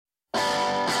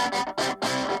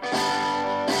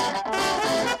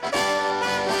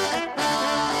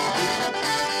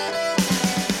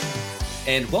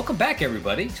And welcome back,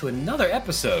 everybody, to another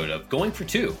episode of Going for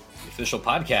Two, the official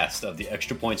podcast of the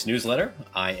Extra Points newsletter.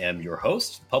 I am your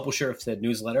host, publisher of said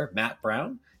newsletter, Matt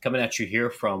Brown, coming at you here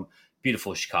from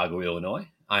beautiful Chicago, Illinois.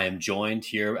 I am joined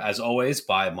here, as always,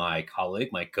 by my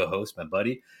colleague, my co-host, my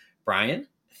buddy, Brian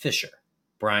Fisher.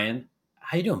 Brian,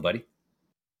 how you doing, buddy?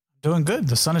 Doing good.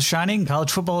 The sun is shining.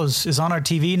 College football is on our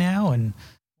TV now, and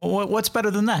what's better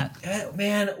than that?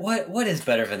 Man, what is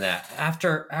better than that?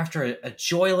 After a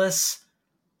joyless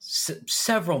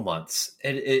several months,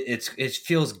 it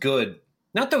feels good.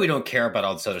 Not that we don't care about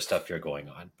all this other stuff here going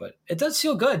on, but it does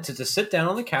feel good to sit down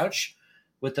on the couch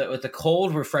with a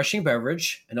cold, refreshing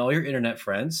beverage and all your internet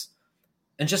friends,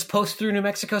 and just post through New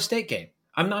Mexico State game.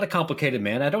 I'm not a complicated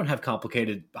man. I don't have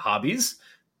complicated hobbies.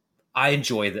 I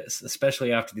enjoy this,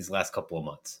 especially after these last couple of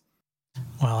months.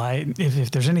 Well,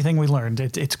 if there's anything we learned,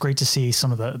 it's great to see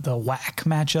some of the WAC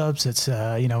matchups. It's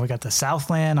we got the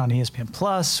Southland on ESPN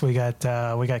Plus. We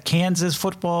got Kansas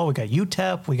football. We got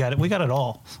UTEP. We got it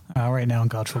all right now in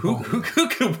college football. Who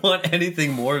could want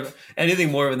anything more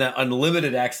than that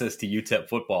unlimited access to UTEP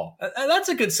football? That's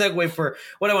a good segue for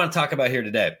what I want to talk about here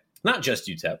today. Not just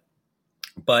UTEP.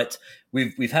 But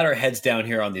we've had our heads down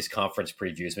here on these conference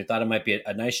previews. We thought it might be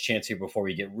a nice chance here before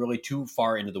we get really too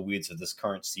far into the weeds of this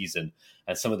current season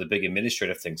and some of the big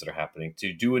administrative things that are happening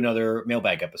to do another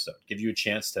mailbag episode, give you a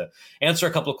chance to answer a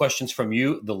couple of questions from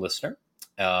you, the listener,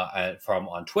 from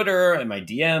on Twitter and my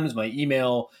DMs, my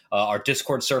email, our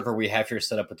Discord server we have here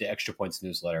set up with the Extra Points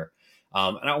newsletter.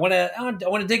 And I want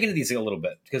to dig into these a little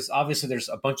bit because obviously there's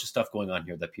a bunch of stuff going on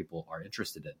here that people are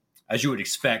interested in, as you would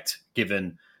expect,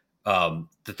 given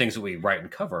the things that we write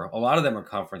and cover. A lot of them are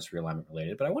conference realignment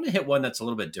related, but I want to hit one that's a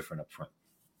little bit different up front.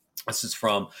 This is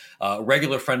from a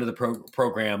regular friend of the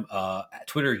program,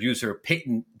 Twitter user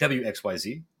Peyton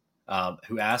WXYZ,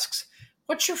 who asks,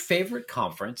 what's your favorite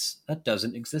conference that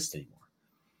doesn't exist anymore?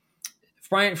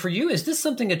 Brian, for you, is this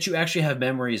something that you actually have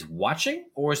memories watching,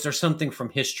 or is there something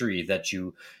from history that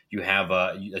you have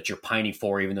that you're pining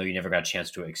for, even though you never got a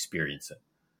chance to experience it?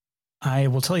 I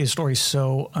will tell you a story.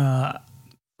 So,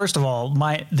 first of all,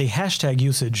 the hashtag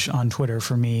usage on Twitter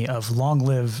for me of long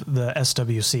live the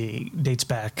SWC dates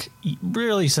back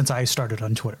really since I started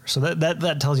on Twitter. So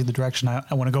that tells you the direction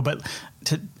I want to go. But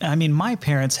my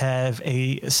parents have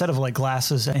a set of like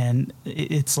glasses, and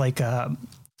it's like all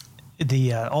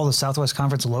the Southwest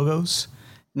Conference logos.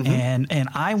 Mm-hmm. And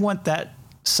I want that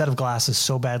set of glasses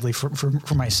so badly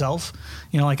for myself.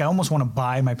 I almost want to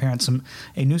buy my parents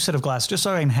a new set of glasses just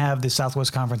so I can have the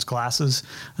Southwest Conference glasses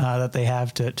that they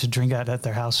have to drink at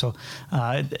their house. So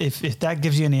if that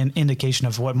gives you an indication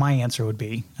of what my answer would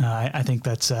be, I think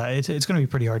that's it's going to be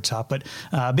pretty hard to top. But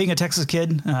being a Texas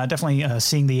kid, definitely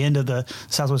seeing the end of the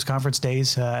Southwest Conference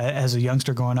days as a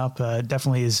youngster growing up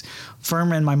definitely is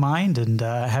firm in my mind. And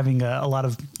having a lot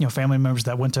of family members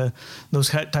that went to those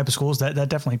type of schools, that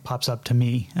definitely pops up to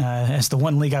me as the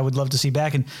one league I would love to see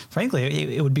back. And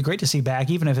frankly, it would be great to see back,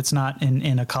 even if it's not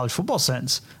in a college football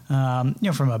sense,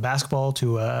 from a basketball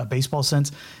to a baseball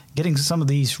sense, getting some of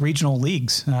these regional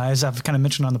leagues, as I've kind of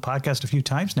mentioned on the podcast a few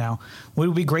times now,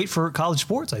 would be great for college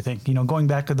sports, I think, going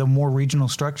back to the more regional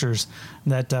structures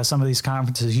that some of these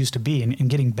conferences used to be and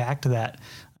getting back to that.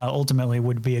 Ultimately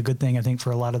would be a good thing, I think, for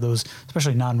a lot of those,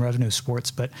 especially non-revenue sports.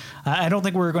 But I don't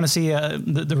think we're going to see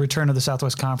the return of the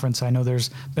Southwest Conference. I know there's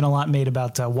been a lot made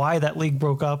about why that league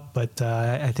broke up, but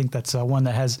I think that's one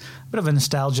that has a bit of a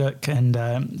nostalgic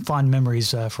and fond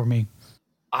memories for me.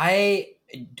 I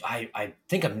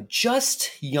think I'm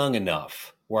just young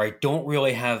enough where I don't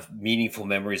really have meaningful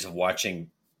memories of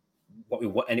watching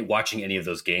any of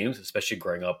those games, especially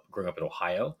growing up in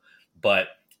Ohio. But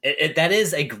that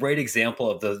is a great example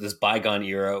of this bygone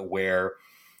era where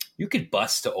you could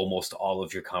bus to almost all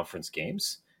of your conference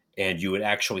games and you would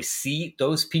actually see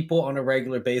those people on a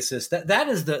regular basis. That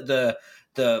is the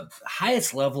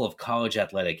highest level of college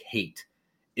athletic hate,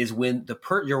 is when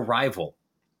your rival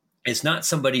is not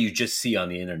somebody you just see on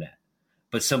the internet,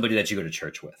 but somebody that you go to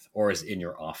church with or is in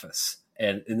your office.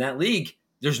 And in that league,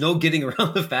 there's no getting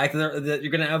around the fact that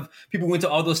you're going to have people who went to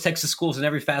all those Texas schools in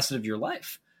every facet of your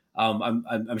life.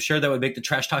 I'm sure that would make the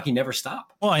trash talking never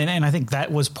stop. Well, and I think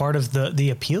that was part of the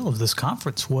appeal of this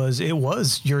conference was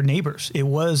your neighbors. It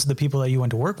was the people that you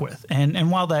went to work with.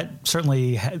 And while that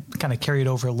certainly kind of carried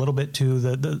over a little bit to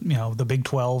the Big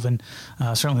 12 and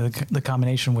certainly the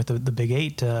combination with the Big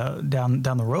 8 down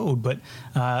the road, but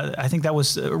I think that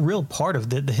was a real part of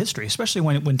the history, especially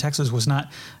when Texas was not,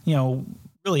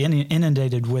 really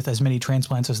inundated with as many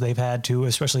transplants as they've had to,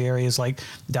 especially areas like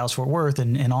Dallas-Fort Worth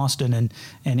and Austin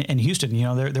and Houston. You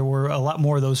know, there were a lot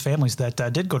more of those families that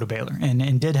did go to Baylor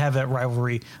and did have that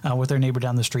rivalry with their neighbor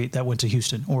down the street that went to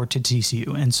Houston or to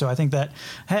TCU. And so I think that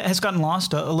has gotten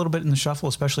lost a little bit in the shuffle,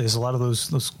 especially as a lot of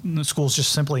those schools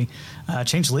just simply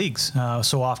change leagues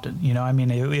so often. You know, I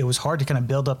mean, it was hard to kind of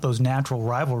build up those natural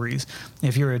rivalries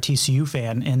if you're a TCU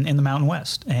fan in the Mountain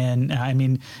West. And I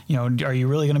mean, you know, are you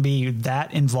really going to be that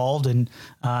involved in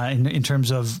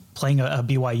terms of playing a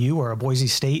BYU or a Boise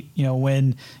State, you know,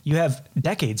 when you have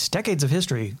decades of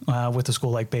history with a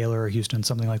school like Baylor or Houston,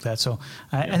 something like that. So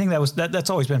I think that's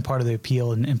always been part of the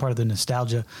appeal and part of the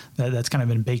nostalgia that's kind of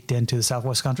been baked into the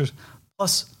Southwest Conference.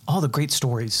 Plus all the great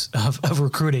stories of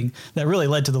recruiting that really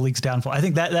led to the league's downfall. I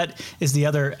think that is the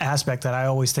other aspect that I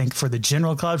always think for the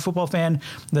general college football fan,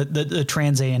 the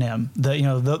trans A&M,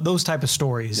 those type of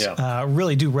stories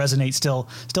really do resonate still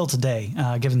today,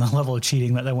 given the level of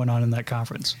cheating that went on in that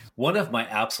conference. One of my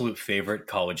absolute favorite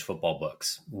college football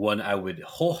books, one I would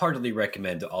wholeheartedly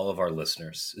recommend to all of our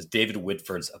listeners, is David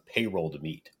Whitford's A Payroll to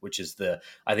Meet, which is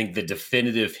I think the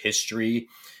definitive history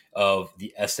of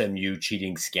the SMU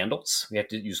cheating scandals. We have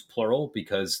to use plural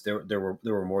because there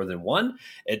were more than one.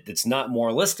 It's not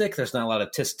moralistic. There's not a lot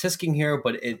of tisking here,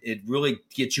 but it really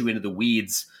gets you into the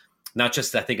weeds, not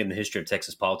just, I think, in the history of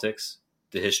Texas politics,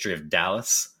 the history of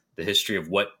Dallas, the history of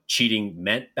what cheating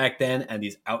meant back then, and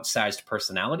these outsized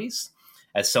personalities.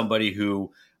 As somebody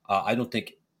who I don't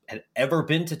think had ever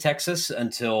been to Texas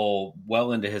until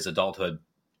well into his adulthood,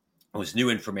 it was new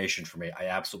information for me. I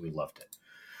absolutely loved it.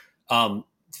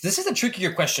 This is a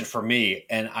trickier question for me,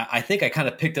 and I think I kind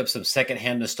of picked up some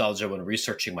secondhand nostalgia when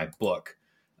researching my book.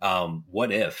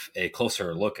 What if? A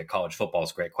closer look at college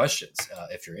football's great questions,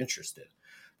 if you're interested.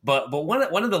 But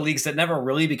one of the leagues that never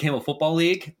really became a football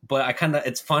league, but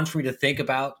it's fun for me to think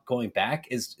about going back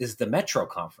is the Metro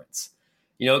Conference.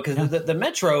 You know, because the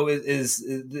Metro had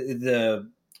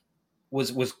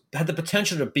the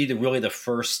potential to be the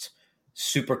first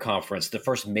super conference, the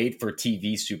first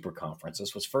made-for-TV super conference.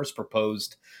 This was first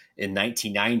proposed in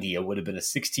 1990. It would have been a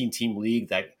 16-team league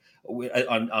that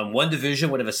on one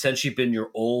division would have essentially been your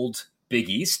old Big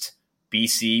East,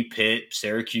 BC, Pitt,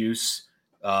 Syracuse,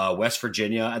 West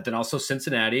Virginia, and then also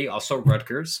Cincinnati, also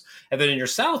Rutgers. And then in your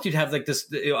South, you'd have like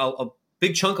this a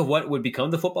big chunk of what would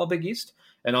become the football Big East,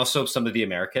 and also some of the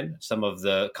American, some of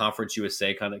the Conference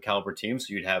USA kind of caliber teams.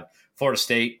 So you'd have Florida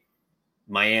State,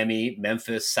 Miami,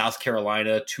 Memphis, South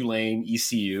Carolina, Tulane,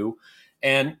 ECU.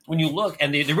 And when you look,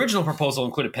 and the original proposal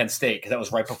included Penn State, because that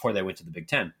was right before they went to the Big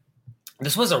Ten.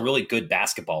 This was a really good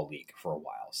basketball league for a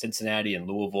while. Cincinnati and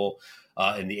Louisville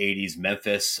in the 80s,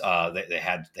 Memphis, they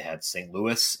had St.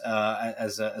 Louis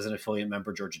as an affiliate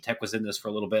member. Georgia Tech was in this for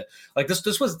a little bit. Like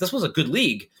this was a good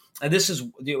league. And this is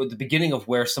the beginning of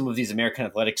where some of these American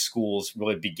athletic schools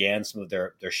really began some of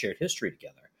their shared history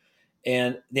together.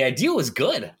 And the idea was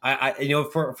good.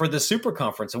 For the super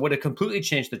conference, it would have completely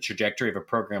changed the trajectory of a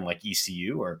program like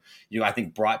ECU, or I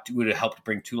think would have helped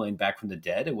bring Tulane back from the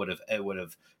dead. It would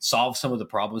have solved some of the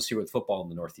problems here with football in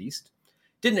the Northeast.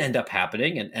 Didn't end up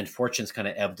happening, and fortunes kind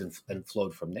of ebbed and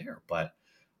flowed from there. But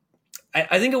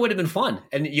I think it would have been fun.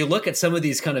 And you look at some of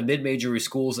these kind of mid-major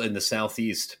schools in the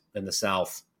Southeast and the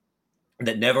South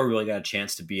that never really got a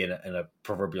chance to be in a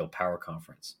proverbial power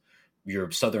conference.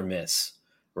 Your Southern Miss.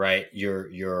 Right, your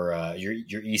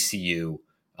ECU,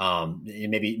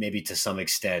 maybe to some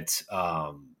extent,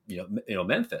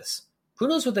 Memphis. Who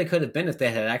knows what they could have been if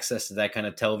they had access to that kind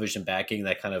of television backing,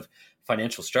 that kind of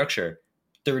financial structure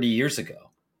 30 years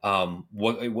ago.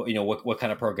 What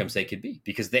kind of programs they could be,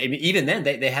 because even then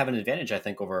they have an advantage, I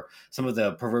think, over some of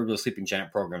the proverbial sleeping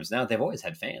giant programs. Now they've always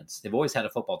had fans, they've always had a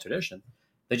football tradition.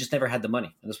 They just never had the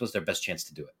money, and this was their best chance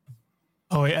to do it.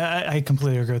 Oh, I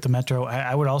completely agree with the Metro.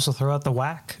 I would also throw out the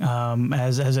WAC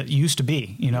as it used to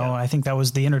be. I think that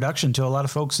was the introduction to a lot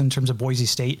of folks in terms of Boise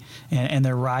State and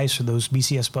their rise for those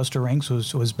BCS Buster ranks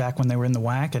was back when they were in the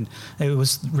WAC, and it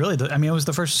was really it was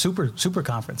the first super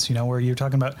conference. Where you're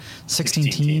talking about 16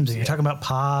 teams, and you're talking about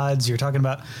pods, you're talking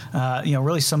about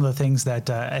really some of the things that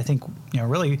I think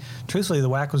really truthfully the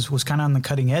WAC was kind of on the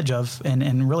cutting edge of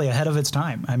and really ahead of its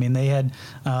time. I mean, they had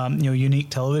unique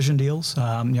television deals.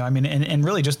 And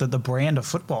really just the brand of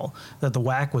football that the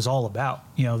WAC was all about.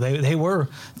 They were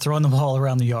throwing the ball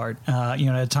around the yard, at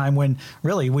a time when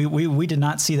really we did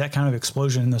not see that kind of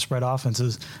explosion in the spread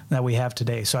offenses that we have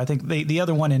today. So I think the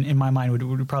other one in my mind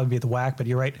would probably be the WAC, but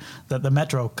you're right, the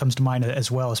Metro comes to mind as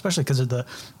well, especially because of the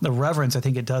reverence I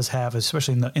think it does have,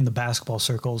 especially in the basketball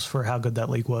circles, for how good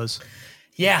that league was.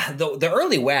 Yeah, the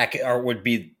early WAC would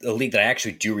be a league that I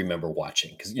actually do remember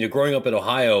watching because growing up in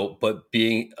Ohio, but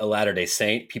being a Latter-day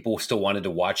Saint, people still wanted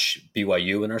to watch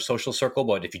BYU in our social circle.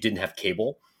 But if you didn't have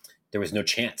cable, there was no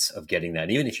chance of getting that,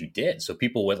 even if you did. So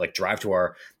people would like drive to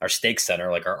our stake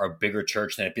center, like our bigger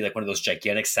church, and it'd be like one of those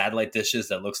gigantic satellite dishes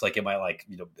that looks like it might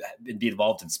be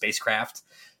involved in spacecraft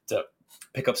to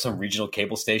pick up some regional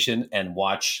cable station and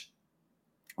watch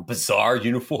bizarre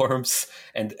uniforms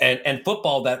and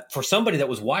football that for somebody that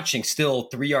was watching still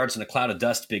 3 yards in a cloud of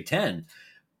dust Big Ten,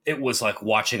 it was like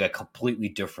watching a completely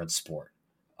different sport.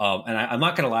 And I'm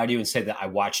not going to lie to you and say that I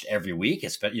watched every week.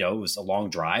 It was a long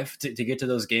drive to get to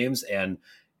those games. And,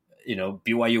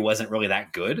 BYU wasn't really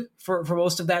that good for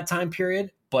most of that time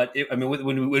period. But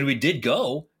when we did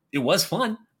go, it was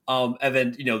fun. And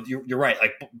then, you're right.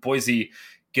 Like Boise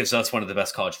gives us one of the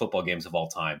best college football games of all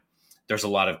time. There's a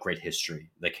lot of great history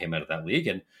that came out of that league.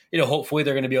 And, hopefully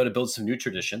they're going to be able to build some new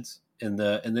traditions in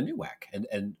the new WAC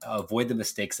and avoid the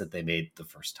mistakes that they made the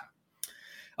first time.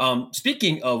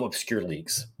 Speaking of obscure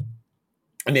leagues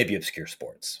and maybe obscure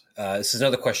sports, this is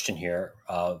another question here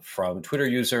from Twitter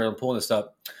user. I'm pulling this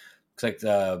up. Looks like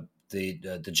the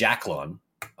Jacklon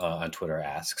on Twitter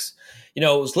asks,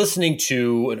 I was listening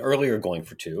to an earlier Going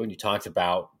for Two, and you talked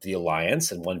about the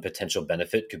alliance, and one potential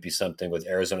benefit could be something with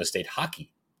Arizona State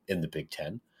hockey in the Big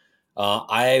Ten.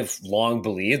 I've long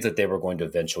believed that they were going to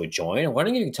eventually join. I'm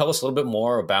wondering if you can tell us a little bit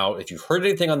more about if you've heard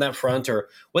anything on that front or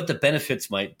what the benefits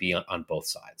might be on both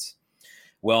sides.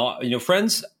 Well,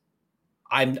 friends,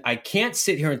 I can't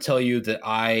sit here and tell you that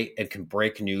I can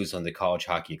break news on the college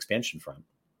hockey expansion front.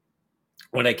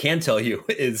 What I can tell you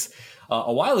is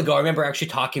a while ago, I remember actually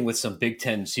talking with some Big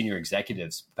Ten senior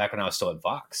executives back when I was still at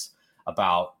Vox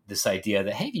about this idea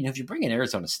that, hey, if you bring in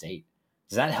Arizona State,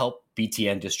 does that help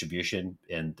BTN distribution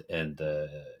in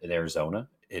Arizona,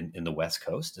 in the West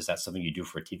Coast? Is that something you do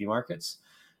for TV markets?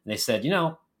 And they said,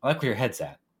 I like where your head's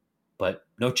at, but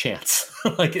no chance.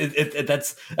 Like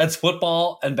that's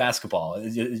football and basketball.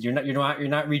 You're not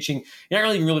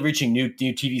really reaching new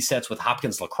TV sets with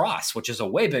Hopkins Lacrosse, which is a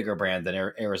way bigger brand than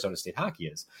Arizona State hockey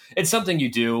is. It's something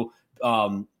you do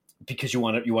because you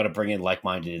want to bring in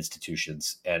like-minded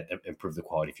institutions and improve the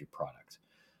quality of your product.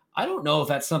 I don't know if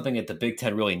that's something that the Big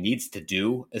Ten really needs to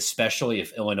do, especially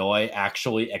if Illinois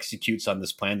actually executes on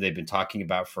this plan they've been talking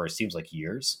about for, it seems like,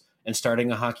 years and starting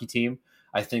a hockey team.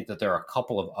 I think that there are a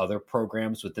couple of other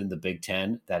programs within the Big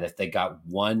Ten that if they got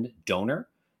one donor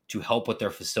to help with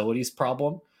their facilities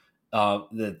problem,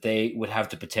 that they would have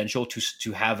the potential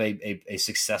to have a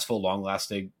successful,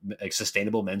 long-lasting,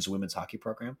 sustainable men's and women's hockey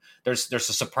program. There's a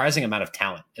surprising amount of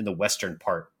talent in the western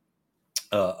part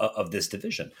of this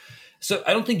division. So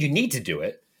I don't think you need to do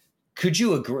it. Could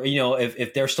you agree,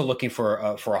 if they're still looking for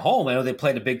a home? I know they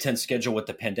played a Big Ten schedule with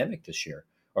the pandemic this year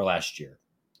or last year.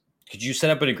 Could you set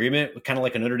up an agreement, kind of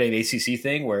like a Notre Dame ACC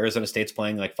thing, where Arizona State's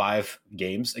playing like 5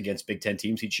 games against Big Ten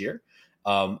teams each year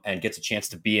and gets a chance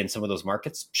to be in some of those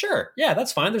markets? Sure. Yeah,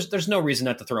 that's fine. There's no reason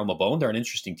not to throw them a bone. They're an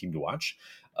interesting team to watch.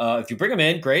 If you bring them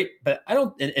in, great. But I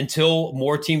don't until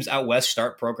more teams out west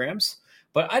start programs.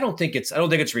 But I don't think it's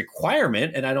a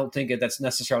requirement, and I don't think that's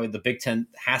necessarily the Big Ten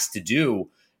has to do,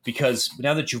 because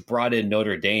now that you've brought in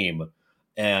Notre Dame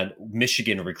and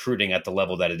Michigan recruiting at the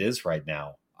level that it is right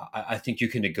now, I think you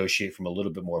can negotiate from a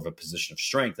little bit more of a position of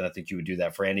strength, and I think you would do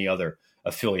that for any other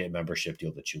affiliate membership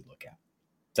deal that you look at.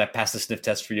 Does that pass the sniff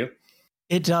test for you?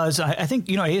 It does. I think,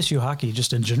 ASU hockey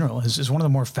just in general is one of the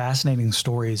more fascinating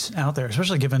stories out there,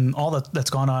 especially given all that's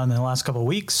gone on in the last couple of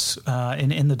weeks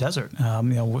in the desert,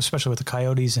 especially with the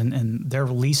Coyotes and their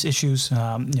lease issues,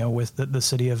 with the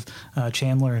city of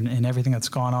Chandler and everything that's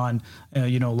gone on,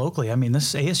 locally. I mean,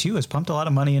 this ASU has pumped a lot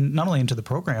of money in, not only into the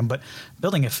program, but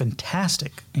building a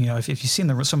fantastic, if you've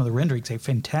seen some of the renderings, a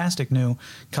fantastic new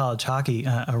college hockey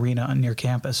arena near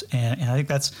campus. And I think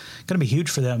that's going to be huge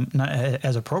for them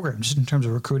as a program, just in terms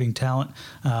of recruiting talent.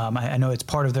 I know it's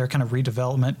part of their kind of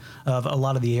redevelopment of a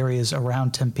lot of the areas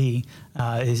around Tempe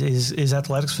is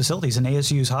athletics facilities, and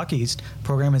ASU's hockey's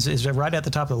program is right at the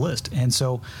top of the list. And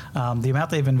so the amount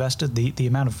they've invested, the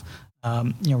amount of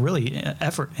really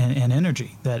effort and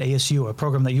energy that ASU, a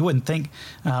program that you wouldn't think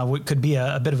could be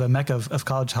a bit of a mecca of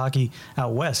college hockey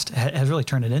out west, has really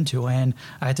turned it into. And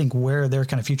I think where their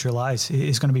kind of future lies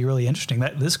is going to be really interesting.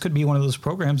 That this could be one of those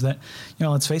programs that,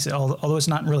 let's face it, although it's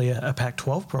not really a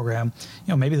Pac-12 program,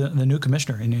 maybe the new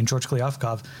commissioner in George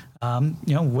Kliavkov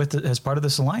as part of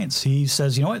this alliance, he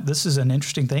says, you know what, this is an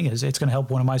interesting thing. It's going to help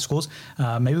one of my schools.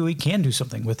 Maybe we can do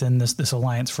something within this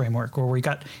alliance framework, or we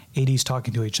got ADs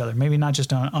talking to each other. Maybe not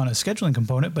just on a scheduling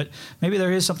component, but maybe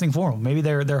there is something for them. Maybe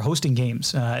they're hosting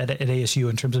games at ASU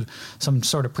in terms of some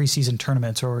sort of preseason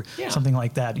tournaments or something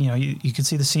like that. You can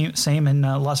see the same in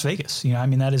Las Vegas.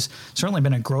 That has certainly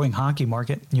been a growing hockey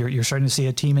market. You're starting to see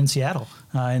a team in Seattle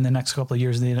in the next couple of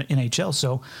years in the NHL.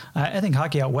 So I think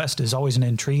hockey out west is always an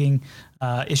intriguing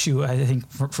issue, I think,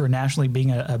 for nationally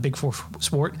being a Big Four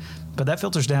sport. But that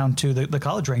filters down to the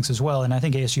college ranks as well. And I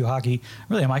think ASU hockey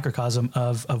really a microcosm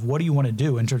of what do you want to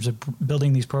do in terms of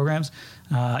building these programs.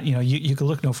 You could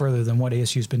look no further than what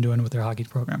ASU's been doing with their hockey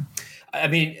program. I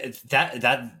mean,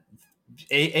 that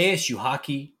ASU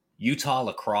hockey, Utah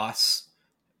lacrosse,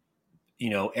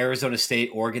 Arizona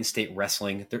State, Oregon State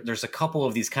wrestling. There's a couple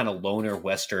of these kind of loner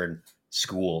Western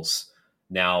schools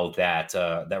now that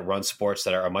run sports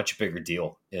that are a much bigger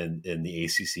deal in the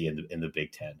ACC and in the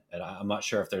Big Ten. And I'm not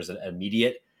sure if there's an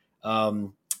immediate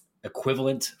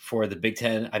equivalent for the Big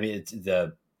Ten. I mean,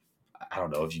 I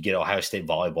don't know, if you get Ohio State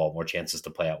volleyball, more chances to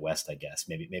play out west, I guess.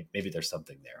 Maybe there's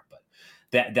something there, but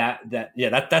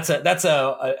that's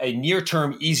a near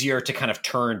term, easier to kind of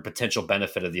turn potential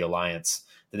benefit of the alliance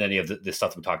than any of the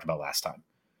stuff we talked about last time.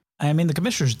 I mean, the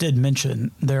commissioners did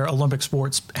mention their Olympic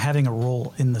sports having a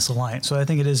role in this alliance. So I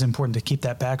think it is important to keep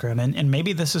that background. And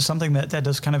maybe this is something that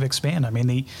does kind of expand. I mean,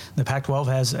 the Pac-12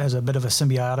 has a bit of a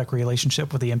symbiotic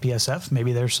relationship with the MPSF.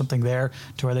 Maybe there's something there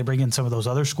to where they bring in some of those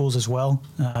other schools as well,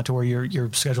 to where you're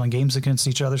scheduling games against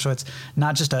each other. So it's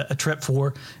not just a trip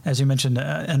for, as you mentioned,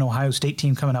 an Ohio State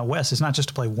team coming out west. It's not just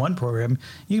to play one program.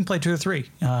 You can play two or three,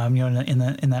 in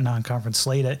that non-conference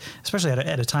slate, especially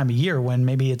at a time of year when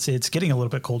maybe it's getting a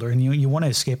little bit colder. And you want to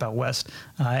escape out west.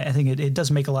 I think it does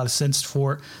make a lot of sense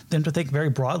for them to think very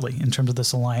broadly in terms of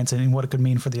this alliance and what it could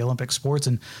mean for the Olympic sports.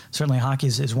 And certainly hockey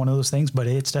is one of those things, but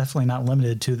it's definitely not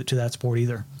limited to that sport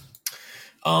either.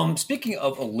 Speaking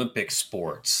of Olympic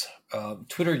sports,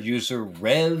 Twitter user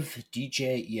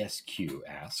RevDJESQ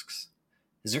asks,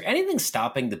 is there anything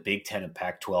stopping the Big Ten and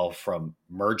Pac-12 from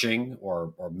merging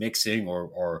or mixing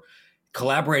or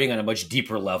collaborating on a much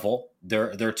deeper level?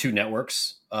 There are two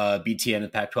networks, BTN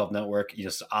and Pac-12 network,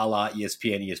 a la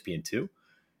ESPN, ESPN2.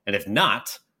 And if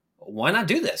not, why not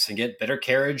do this and get better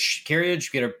carriage,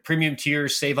 get a premium tier,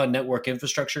 save on network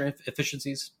infrastructure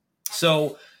efficiencies?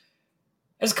 So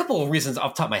there's a couple of reasons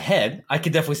off the top of my head. I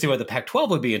could definitely see why the Pac-12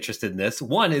 would be interested in this.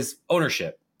 One is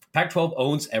ownership. Pac-12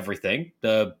 owns everything.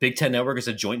 The Big Ten network is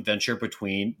a joint venture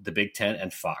between the Big Ten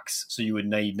and Fox. So you would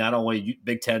need not only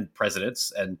Big Ten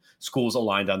presidents and schools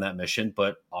aligned on that mission,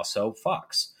 but also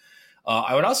Fox.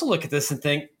 I would also look at this and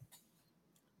think,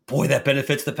 boy, that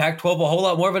benefits the Pac-12 a whole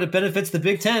lot more than it benefits the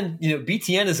Big Ten.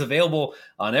 BTN is available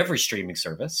on every streaming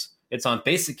service. It's on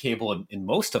basic cable in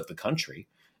most of the country.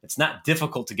 It's not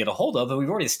difficult to get a hold of, and we've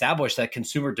already established that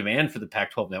consumer demand for the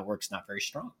Pac-12 network is not very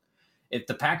strong. If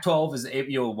the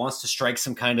Pac-12 wants to strike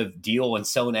some kind of deal and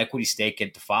sell an equity stake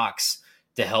into Fox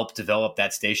to help develop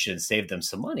that station and save them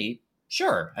some money,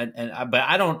 sure. But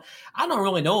I don't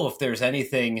really know if there's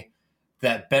anything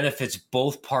that benefits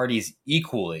both parties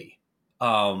equally.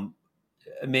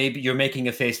 Maybe you're making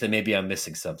a face that maybe I'm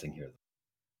missing something here.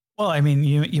 Well, I mean,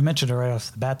 you mentioned it right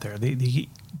off the bat there. The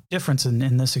difference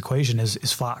in this equation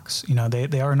is Fox.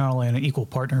 They are not only an equal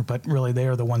partner, but really they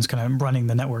are the ones kind of running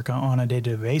the network on a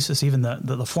day-to-day basis. Even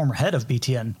the former head of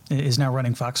BTN is now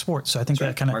running Fox Sports. So I think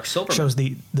that kind of shows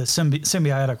the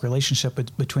symbiotic relationship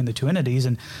between the two entities.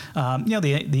 And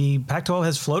the Pac-12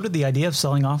 has floated the idea of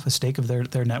selling off a stake of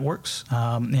their networks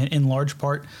in large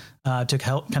part. To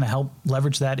help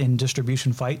leverage that in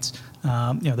distribution fights.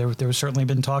 There was certainly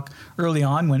been talk early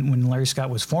on when Larry Scott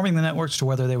was forming the networks to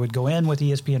whether they would go in with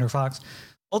ESPN or Fox.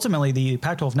 Ultimately, the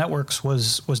Pac-12 networks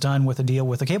was done with a deal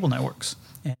with the cable networks.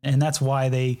 And that's why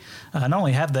they not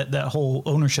only have that whole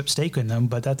ownership stake in them,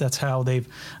 but that's how they've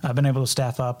been able to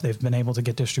staff up. They've been able to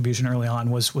get distribution early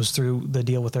on was through the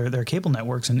deal with their cable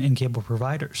networks and cable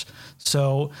providers.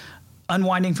 So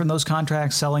unwinding from those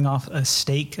contracts, selling off a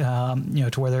stake,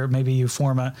 to where maybe you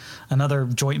form another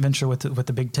joint venture with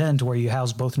the Big Ten to where you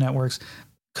house both networks.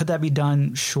 Could that be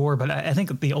done? Sure. But I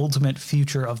think the ultimate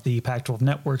future of the Pac-12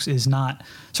 networks is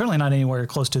certainly not anywhere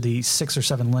close to the 6 or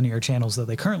 7 linear channels that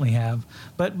they currently have,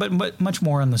 but much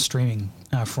more on the streaming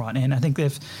front. And I think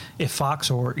if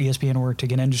Fox or ESPN were to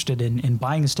get interested in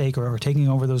buying a stake or taking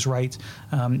over those rights,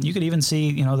 you could even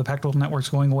see, the Pac-12 networks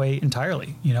going away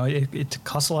entirely. It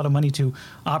costs a lot of money to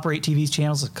operate TV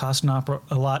channels. It costs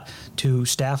a lot to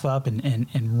staff up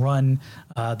and run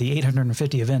the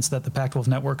 850 events that the Pac-12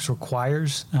 networks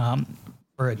requires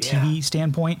for a TV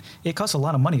standpoint, it costs a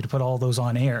lot of money to put all those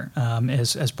on air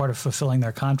as part of fulfilling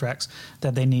their contracts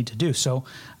that they need to do. So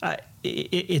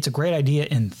it's a great idea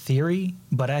in theory,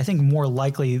 but I think more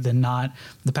likely than not,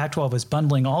 the Pac-12 is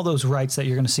bundling all those rights that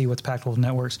you're going to see with Pac-12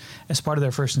 networks as part of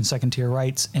their first and second tier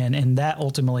rights, and that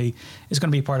ultimately is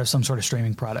going to be part of some sort of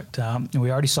streaming product. We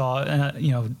already saw,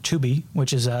 Tubi,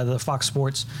 which is the Fox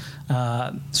Sports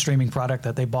streaming product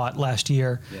that they bought last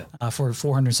year for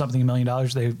 $400-something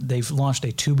million. They've launched a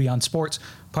Tubi on sports.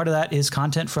 Part of that is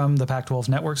content from the Pac-12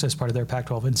 networks as part of their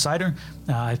Pac-12 Insider.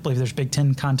 I believe there's Big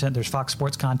Ten content, there's Fox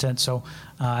Sports content. So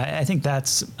I think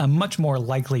that's a much more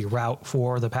likely route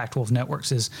for the Pac-12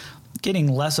 networks, is getting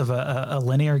less of a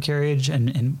linear carriage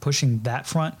and pushing that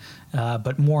front,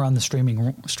 but more on the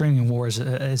streaming wars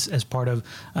as part of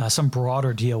some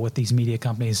broader deal with these media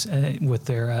companies with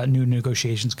their new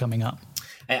negotiations coming up.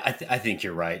 I think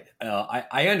you're right.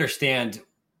 I understand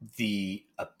the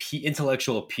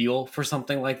intellectual appeal for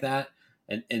something like that,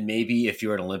 and maybe if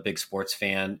you're an Olympic sports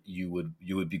fan, you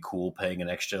would be cool paying an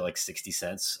extra like 60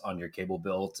 cents on your cable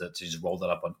bill to just roll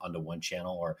that up onto one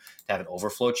channel, or to have an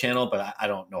overflow channel. But I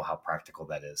don't know how practical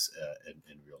that is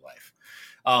in real life.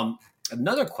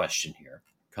 Another question here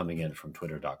coming in from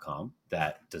twitter.com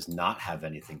that does not have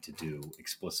anything to do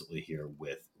explicitly here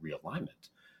with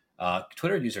realignment.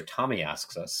 Twitter user Tommy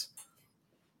asks us,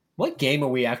 what game are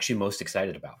we actually most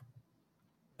excited about?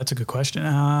 That's a good question.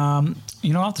 Off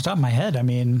the top of my head, I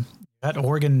mean, that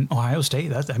Oregon Ohio State,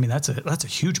 that's a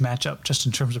huge matchup just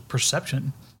in terms of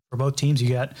perception for both teams. You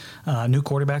got new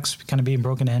quarterbacks kind of being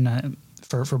broken in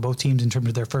for both teams in terms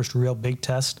of their first real big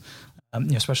test,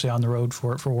 especially on the road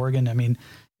for Oregon. I mean,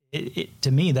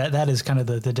 to me, that is kind of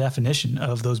the definition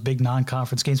of those big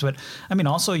non-conference games. But I mean,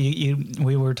 also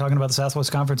we were talking about the Southwest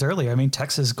Conference earlier. I mean,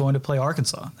 Texas is going to play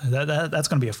Arkansas. That's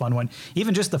going to be a fun one.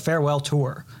 Even just the farewell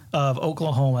tour of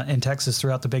Oklahoma and Texas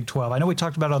throughout the Big 12. I know we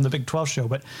talked about it on the Big 12 show,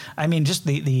 but I mean, just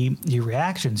the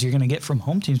reactions you're going to get from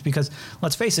home teams, because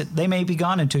let's face it, they may be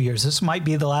gone in 2 years. This might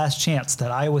be the last chance that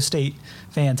Iowa State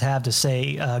fans have to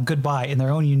say goodbye in their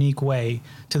own unique way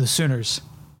to the Sooners.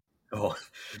 Oh.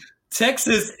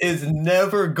 Texas is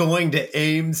never going to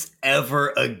Ames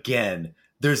ever again.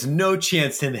 There's no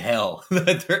chance in hell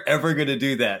that they're ever going to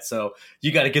do that. So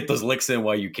you got to get those licks in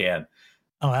while you can.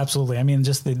 Oh, absolutely. I mean,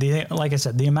 just the like I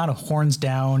said, the amount of horns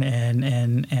down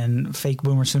and fake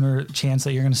Boomer Sooner chants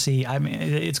that you're going to see. I mean,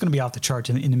 it's going to be off the charts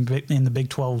in the Big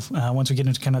 12 once we get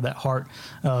into kind of that heart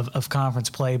of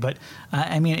conference play. But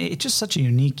I mean, it's just such a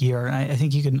unique year. I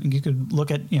think you could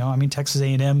look at Texas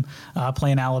A&M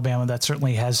playing Alabama. That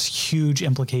certainly has huge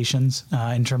implications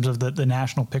in terms of the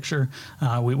national picture.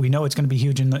 We know it's going to be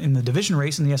huge in the division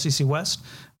race in the SEC West.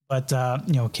 But,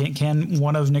 can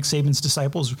one of Nick Saban's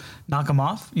disciples knock him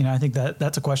off? I think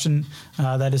that's a question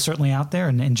that is certainly out there.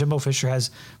 And Jimbo Fisher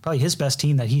has probably his best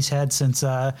team that he's had since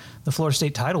the Florida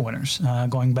State title winners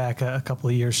going back a couple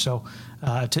of years. So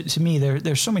to me,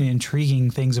 there's so many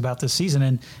intriguing things about this season.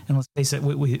 And let's face it,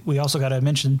 we also got to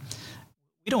mention,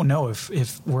 we don't know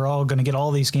if we're all going to get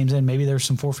all these games in. Maybe there's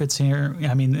some forfeits here.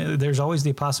 I mean, there's always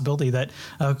the possibility that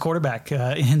a quarterback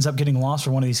ends up getting lost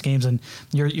for one of these games, and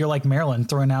you're like Maryland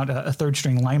throwing out a third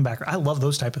string linebacker. I love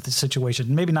those type of situations.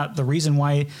 Maybe not the reason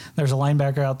why there's a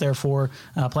linebacker out there for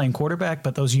playing quarterback,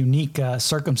 but those unique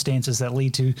circumstances that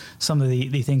lead to some of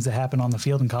the things that happen on the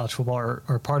field in college football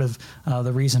are part of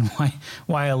the reason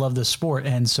why I love this sport.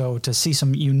 And so to see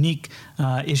some unique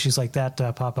issues like that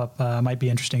pop up might be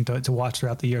interesting to watch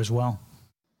throughout the year as well.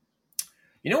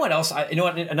 You know what else?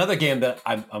 Another game that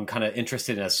I'm kind of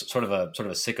interested in as sort of a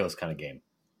sickos kind of game.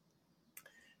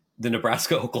 The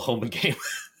Nebraska-Oklahoma game,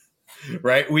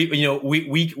 right?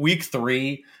 Week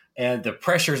 3, and the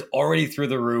pressure's already through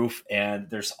the roof, and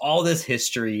there's all this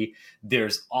history.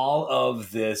 There's all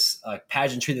of this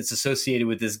pageantry that's associated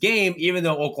with this game, even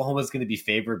though Oklahoma is going to be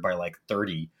favored by like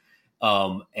 30.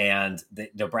 And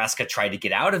Nebraska tried to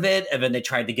get out of it, and then they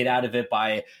tried to get out of it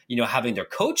by, having their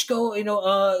coach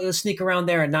go, sneak around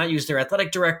there and not use their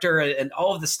athletic director and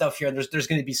all of this stuff here. And there's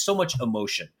going to be so much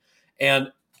emotion,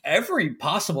 and every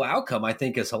possible outcome I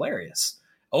think is hilarious.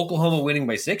 Oklahoma winning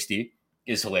by 60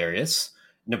 is hilarious.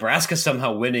 Nebraska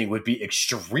somehow winning would be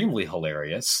extremely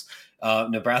hilarious.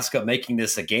 Nebraska making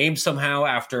this a game somehow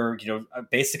after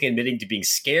basically admitting to being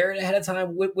scared ahead of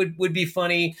time would be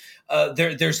funny.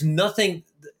 There's nothing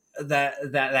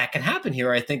that can happen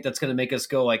here. I think that's going to make us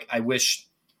go like, I wish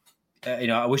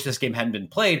this game hadn't been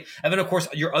played. And then of course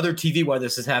your other TV while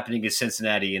this is happening is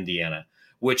Cincinnati, Indiana,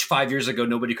 which 5 years ago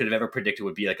nobody could have ever predicted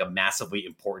would be like a massively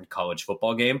important college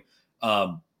football game.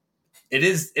 It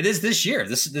is this year.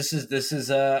 This is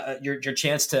your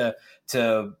chance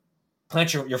to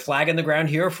plant your flag in the ground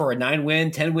here for a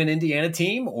 9-win, 10-win Indiana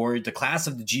team or the class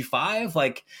of the G5?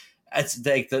 Like, it's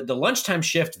like the lunchtime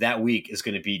shift that week is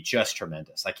going to be just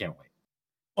tremendous. I can't wait.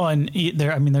 Well, and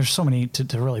there's so many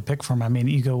to really pick from. I mean,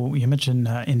 you mentioned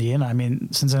Indiana. I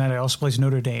mean, Cincinnati also plays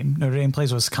Notre Dame. Notre Dame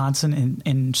plays Wisconsin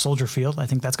in Soldier Field. I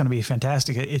think that's going to be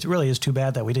fantastic. It really is too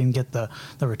bad that we didn't get the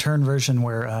return version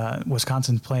where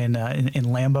Wisconsin's playing in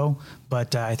Lambeau.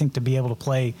 But I think to be able to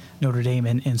play Notre Dame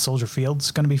in Soldier Field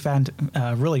is going to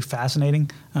be really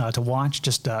fascinating to watch.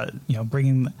 Just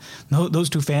bringing those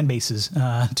two fan bases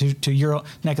to your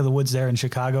neck of the woods there in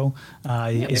Chicago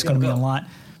is going to mean a lot.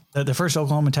 The first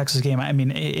Oklahoma-Texas game, I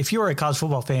mean, if you're a college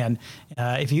football fan,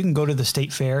 if you can go to the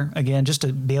state fair, again, just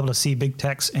to be able to see Big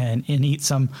Tex and eat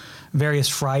some various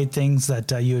fried things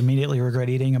that you immediately regret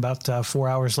eating about 4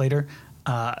 hours later,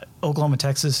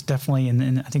 Oklahoma-Texas definitely,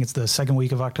 and I think it's the second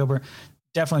week of October,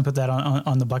 definitely put that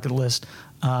on the bucket list.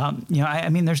 I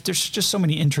mean, there's just so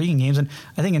many intriguing games. And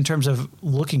I think in terms of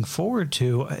looking forward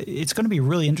to, it's going to be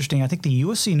really interesting. I think the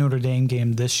USC-Notre Dame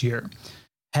game this year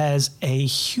has a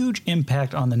huge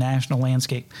impact on the national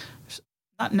landscape,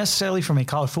 not necessarily from a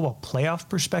college football playoff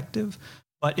perspective,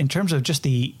 but in terms of just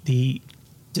the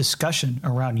discussion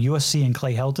around USC and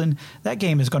Clay Helton. That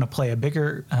game is going to play a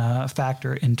bigger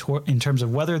factor in terms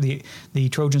of whether the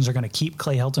Trojans are going to keep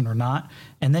Clay Helton or not.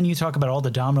 And then you talk about all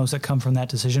the dominoes that come from that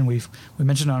decision. We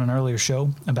mentioned on an earlier show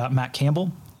about Matt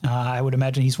Campbell. I would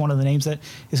imagine he's one of the names that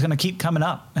is going to keep coming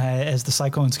up as the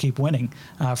Cyclones keep winning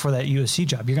for that USC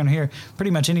job. You're going to hear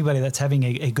pretty much anybody that's having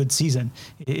a good season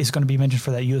is going to be mentioned for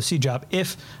that USC job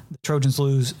if the Trojans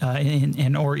lose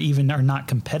or even are not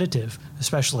competitive,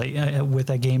 especially with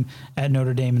that game at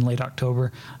Notre Dame in late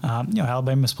October.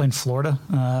 Alabama's playing Florida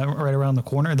right around the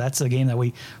corner. That's a game that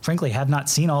we frankly have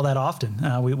not seen all that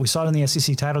often. We saw it in the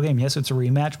SEC title game. Yes, it's a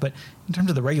rematch, but in terms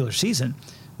of the regular season,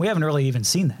 we haven't really even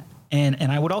seen that.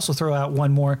 And I would also throw out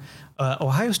one more,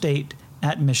 Ohio State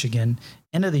at Michigan,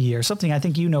 end of the year, something I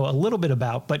think you know a little bit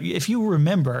about. But if you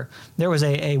remember, there was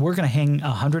a we're going to hang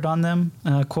 100 on them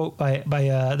quote by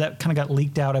that kind of got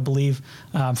leaked out, I believe,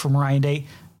 from Ryan Day.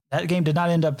 That game did not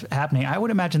end up happening. I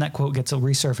would imagine that quote gets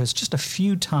resurfaced just a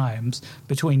few times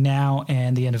between now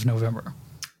and the end of November.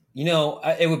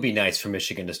 It would be nice for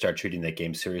Michigan to start treating that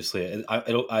game seriously.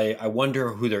 I wonder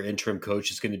who their interim coach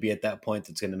is going to be at that point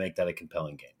that's going to make that a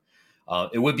compelling game.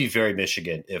 It would be very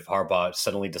Michigan if Harbaugh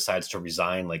suddenly decides to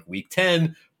resign like week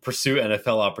 10, pursue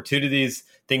NFL opportunities.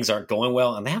 Things aren't going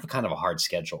well, and they have kind of a hard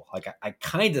schedule. Like I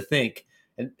kind of think,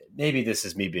 and maybe this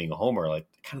is me being a homer, like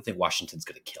I kind of think Washington's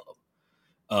going to kill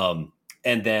them.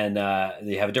 And then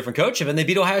they have a different coach, and then they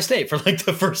beat Ohio State for like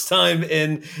the first time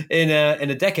in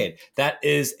a decade. That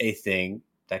is a thing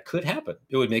that could happen.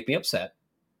 It would make me upset,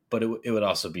 but it would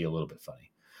also be a little bit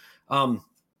funny.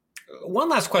 One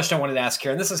last question I wanted to ask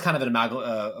here, and this is kind of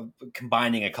an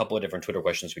combining a couple of different Twitter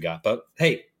questions we got. But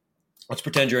hey, let's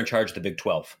pretend you're in charge of the Big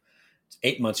 12. It's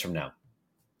 8 months from now.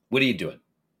 What are you doing?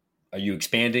 Are you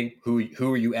expanding? Who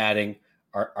are you adding?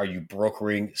 Are you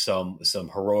brokering some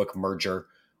heroic merger?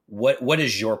 What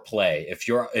is your play? If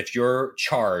your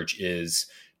charge is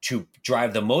to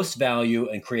drive the most value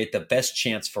and create the best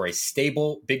chance for a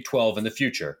stable Big 12 in the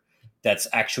future, that's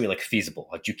actually like feasible.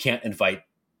 Like you can't invite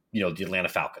the Atlanta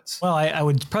Falcons. Well, I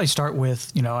would probably start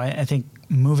with, I think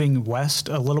moving west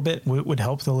a little bit would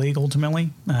help the league ultimately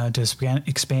to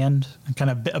expand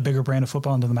kind of a bigger brand of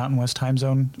football into the Mountain West time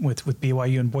zone with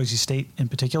BYU and Boise State in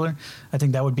particular. I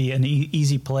think that would be an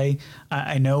easy play.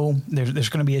 I know there's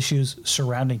going to be issues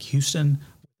surrounding Houston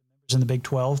in the Big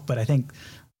 12, but I think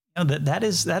that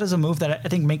is a move that I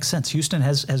think makes sense. Houston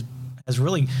has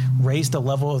really raised the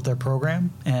level of their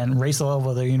program and raised the level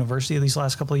of their university these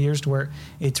last couple of years to where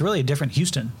it's really a different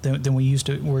Houston than we're used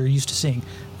to seeing.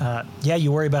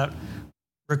 You worry about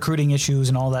recruiting issues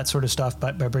and all that sort of stuff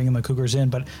by bringing the Cougars in,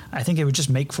 but I think it would just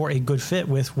make for a good fit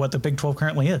with what the Big 12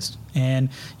 currently is. And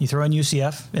you throw in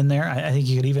UCF in there. I think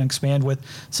you could even expand with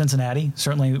Cincinnati,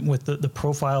 certainly with the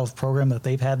profile of program that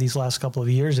they've had these last couple of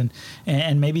years,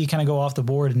 and maybe you kind of go off the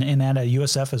board and add a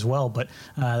USF as well. But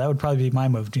that would probably be my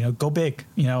move. Go big.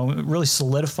 Really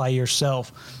solidify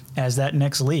yourself as that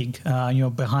next league.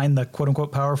 Behind the quote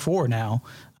unquote Power Four now.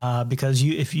 Because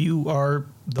if you are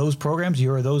those programs,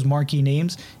 you are those marquee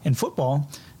names in football,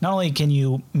 not only can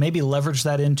you maybe leverage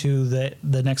that into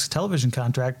the next television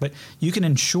contract, but you can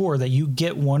ensure that you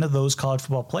get one of those college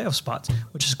football playoff spots,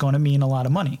 which is going to mean a lot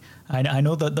of money. I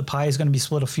know that the pie is going to be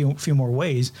split a few more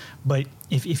ways, but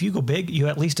if you go big, you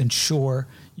at least ensure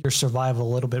your survival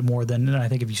a little bit more than I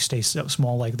think if you stay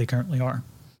small like they currently are.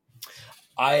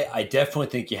 I definitely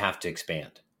think you have to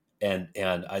expand.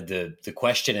 the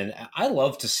question, and I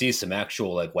love to see some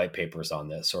actual like white papers on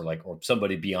this, or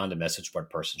somebody beyond a message board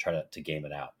person try to game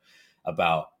it out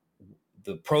about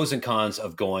the pros and cons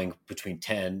of going between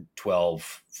 10,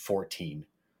 12, 14.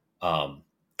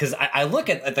 Because I look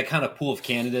at the kind of pool of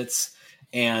candidates,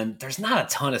 and there's not a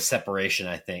ton of separation,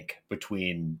 I think,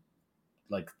 between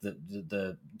like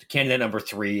the candidate number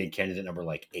 3 and candidate number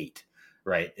like 8.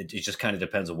 Right. It just kind of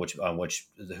depends on what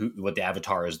the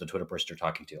avatar is, the Twitter person you're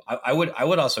talking to. I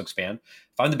would also expand.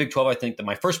 If I'm the Big 12, I think that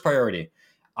my first priority,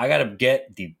 I got to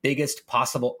get the biggest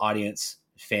possible audience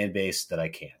fan base that I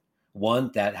can.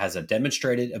 One that has a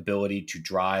demonstrated ability to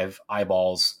drive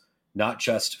eyeballs, not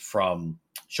just from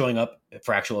showing up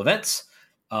for actual events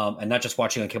and not just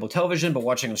watching on cable television, but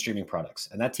watching on streaming products.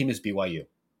 And that team is BYU.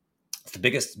 It's the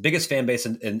biggest fan base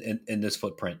in this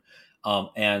footprint.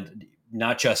 And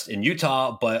not just in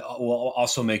Utah, but will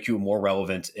also make you more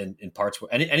relevant in parts where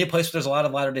any place where there's a lot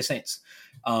of Latter-day Saints.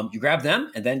 You grab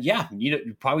them, and then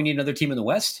you probably need another team in the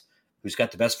West who's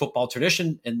got the best football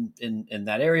tradition in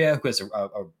that area, who has a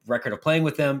record of playing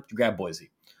with them. You grab Boise.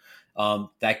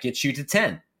 That gets you to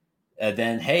 10. And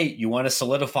then, hey, you want to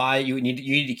solidify. You need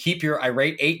to keep your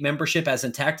irate 8 membership as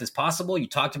intact as possible. You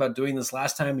talked about doing this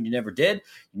last time, and you never did.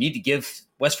 You need to give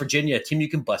West Virginia a team you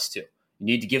can bust to. You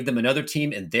need to give them another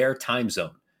team in their time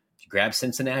zone. If you grab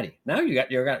Cincinnati, now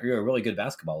you're a really good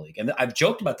basketball league. And I've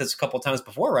joked about this a couple of times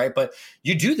before, right? But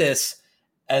you do this,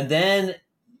 and then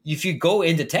if you go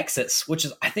into Texas, which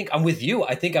is, I think I'm with you.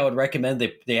 I think I would recommend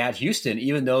they add Houston,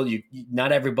 even though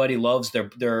not everybody loves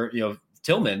their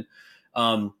Tillman.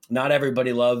 Not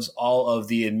everybody loves all of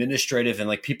the administrative and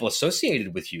like people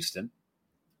associated with Houston.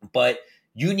 But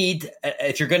you need,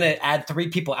 if you're going to add 3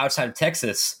 people outside of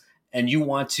Texas, and you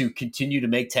want to continue to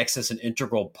make Texas an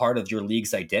integral part of your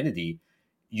league's identity,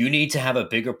 you need to have a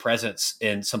bigger presence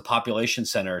in some population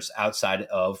centers outside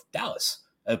of Dallas,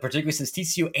 particularly since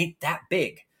TCU ain't that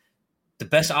big. The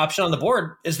best option on the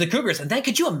board is the Cougars. And then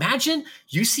could you imagine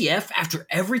UCF after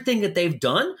everything that they've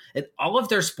done in all of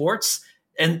their sports,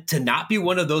 and to not be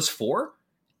one of those 4?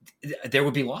 There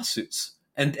would be lawsuits.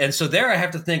 And so there I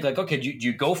have to think like, okay, do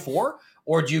you go 4,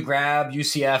 or do you grab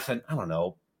UCF and, I don't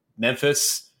know,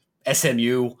 Memphis,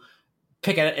 SMU,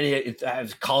 pick any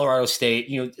Colorado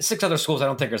State, 6 other schools. I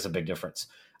don't think there's a big difference.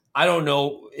 I don't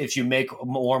know if you make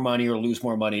more money or lose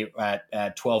more money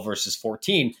at 12 versus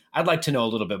 14. I'd like to know a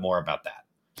little bit more about that.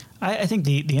 I think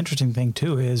the interesting thing,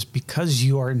 too, is because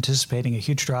you are anticipating a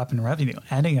huge drop in revenue,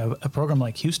 adding a program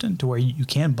like Houston to where you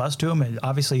can bus to them, and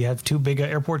obviously you have 2 big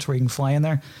airports where you can fly in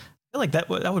there. I feel like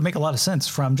that would make a lot of sense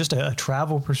from just a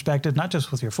travel perspective, not just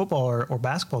with your football or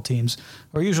basketball teams,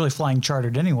 who are usually flying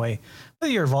chartered anyway, but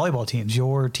your volleyball teams,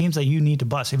 your teams that you need to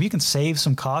bus. If you can save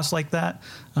some costs like that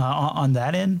on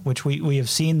that end, which we have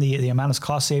seen the amount of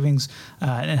cost savings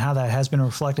and how that has been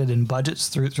reflected in budgets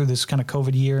through this kind of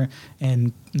COVID year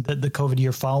and the COVID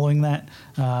year following that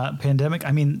pandemic.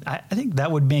 I mean, I think that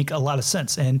would make a lot of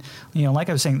sense. And, like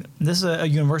I was saying, this is a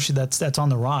university that's on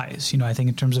the rise, I think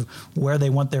in terms of where they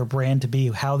want their brand to be,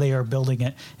 how they are building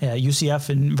it.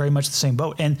 UCF in very much the same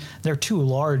boat. And they're 2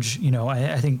 large,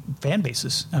 I think fan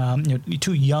bases,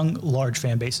 2 young, large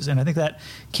fan bases. And I think that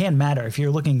can matter if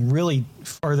you're looking really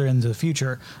further into the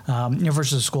future,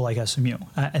 versus a school like SMU.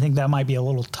 I think that might be a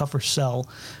little tougher sell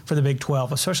for the Big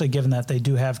 12, especially given that they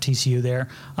do have TCU there.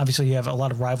 Obviously, you have a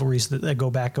lot of rivalries that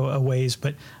go back a ways,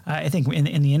 but I think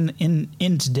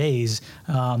in today's,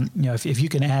 if you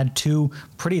can add 2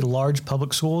 pretty large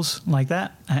public schools like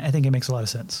that, I think it makes a lot of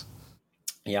sense.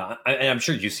 Yeah, and I'm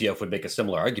sure UCF would make a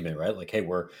similar argument, right? Like, hey,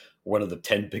 we're one of the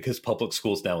 10 biggest public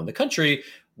schools now in the country.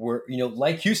 We're,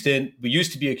 like Houston, we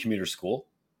used to be a commuter school.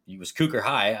 It was Cougar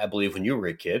High, I believe, when you were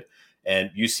a kid,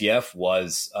 and UCF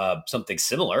was something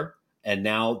similar. And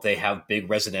now they have big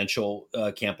residential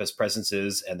campus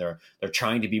presences, and they're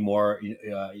trying to be more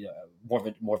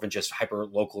than just hyper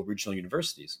local regional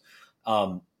universities.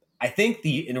 I think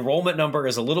the enrollment number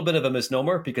is a little bit of a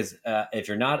misnomer because if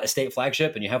you're not a state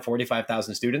flagship and you have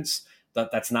 45,000 students,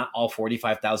 that's not all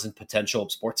 45,000 potential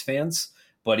sports fans.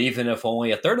 But even if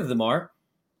only a third of them are,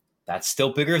 that's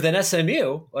still bigger than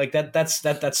SMU. Like that's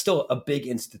still a big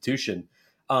institution.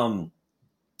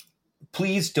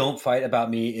 Please don't fight about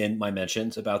me in my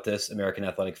mentions about this, American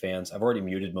Athletic fans. I've already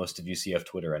muted most of UCF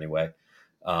Twitter anyway.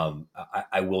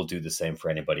 I will do the same for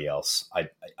anybody else.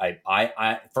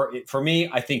 For me,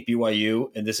 I think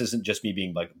BYU, and this isn't just me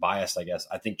being like biased, I guess.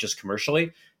 I think just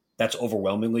commercially, that's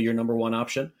overwhelmingly your number 1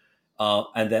 option.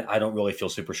 And then I don't really feel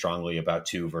super strongly about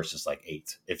 2 versus like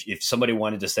 8. If somebody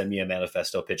wanted to send me a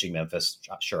manifesto pitching Memphis,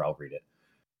 sure, I'll read it.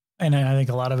 And I think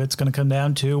a lot of it's going to come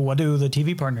down to what do the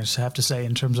TV partners have to say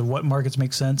in terms of what markets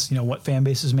make sense, what fan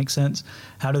bases make sense,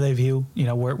 how do they view,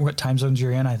 what time zones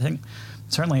you're in. I think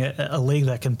certainly a league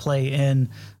that can play in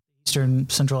Eastern,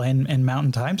 Central, and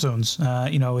Mountain time zones,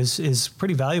 is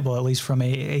pretty valuable, at least from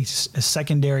a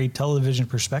secondary television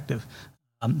perspective.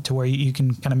 To where you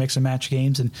can kind of mix and match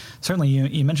games. And certainly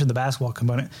you mentioned the basketball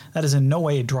component. That is in no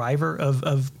way a driver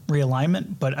of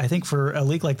realignment, but I think for a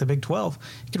league like the Big 12,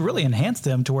 it could really enhance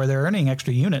them to where they're earning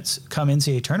extra units come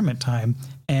NCAA tournament time.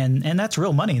 And that's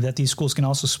real money that these schools can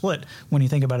also split when you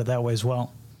think about it that way as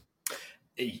well.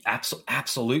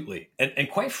 Absolutely. And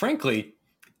quite frankly,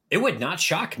 it would not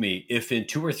shock me if in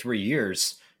 2 or 3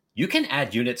 years, you can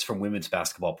add units from women's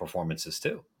basketball performances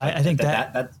too. I think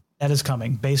that is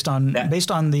coming based on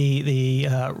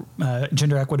the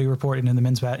gender equity report in the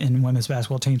men's and women's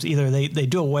basketball teams. Either they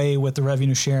do away with the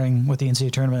revenue sharing with the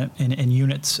NCAA tournament and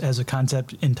units as a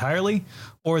concept entirely,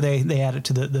 or they add it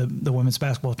to the women's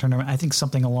basketball tournament. I think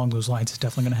something along those lines is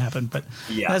definitely going to happen. But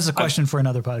that's a question for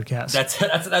another podcast.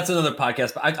 That's another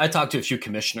podcast. But I talked to a few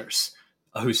commissioners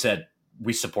who said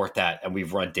we support that and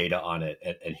we've run data on it,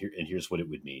 and here's what it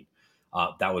would mean.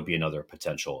 That would be another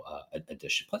potential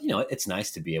addition. But, it's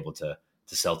nice to be able to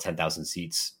sell 10,000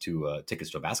 seats to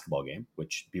tickets to a basketball game,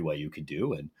 which BYU could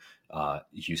do and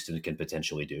Houston can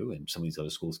potentially do, and some of these other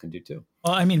schools can do too.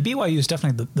 Well, I mean, BYU is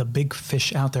definitely the big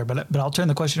fish out there, but I'll turn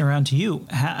the question around to you.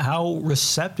 How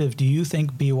receptive do you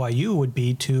think BYU would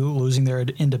be to losing their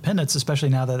independence, especially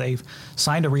now that they've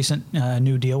signed a recent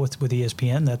new deal with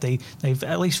ESPN, that they've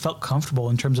at least felt comfortable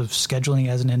in terms of scheduling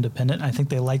as an independent? I think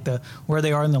they like where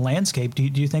they are in the landscape. Do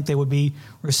you think they would be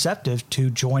receptive to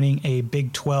joining a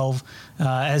Big 12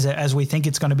 as we think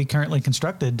it's going to be currently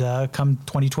constructed come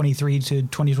 2023 to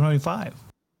 2025?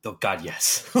 Oh God,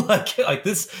 yes. like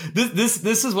this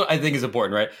is what I think is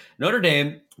important, right? Notre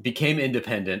Dame became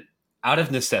independent out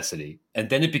of necessity, and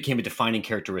then it became a defining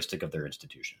characteristic of their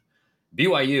institution.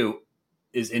 BYU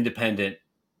is independent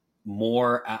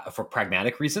more for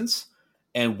pragmatic reasons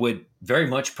and would very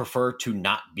much prefer to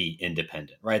not be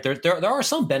independent, right? There are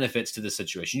some benefits to this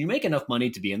situation. You make enough money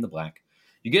to be in the black.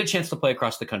 You get a chance to play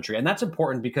across the country, and that's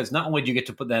important because not only do you get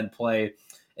to play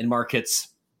in markets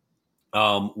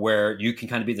where you can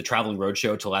kind of be the traveling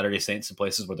roadshow to Latter-day Saints in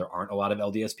places where there aren't a lot of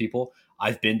LDS people.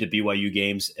 I've been to BYU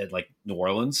games at like New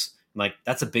Orleans. Like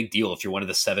that's a big deal if you're one of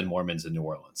the 7 Mormons in New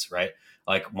Orleans, right?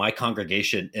 Like my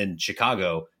congregation in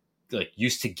Chicago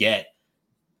used to get,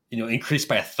 increased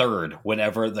by a third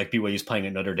whenever like BYU is playing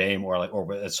at Notre Dame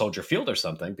or at Soldier Field or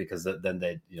something, because then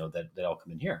they all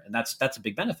come in here, and that's a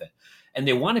big benefit. And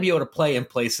they want to be able to play in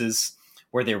places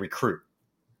where they recruit.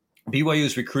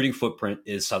 BYU's recruiting footprint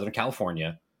is Southern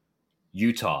California,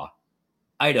 Utah,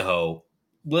 Idaho,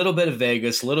 a little bit of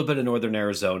Vegas, a little bit of Northern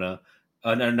Arizona,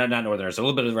 not Northern Arizona, a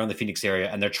little bit around the Phoenix area,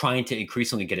 and they're trying to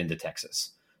increasingly get into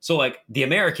Texas. So like the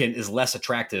American is less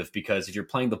attractive because if you're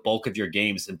playing the bulk of your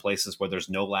games in places where there's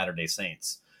no Latter-day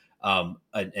Saints,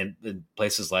 and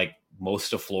places like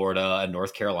most of Florida and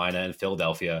North Carolina and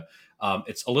Philadelphia,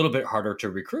 it's a little bit harder to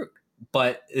recruit.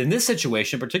 But in this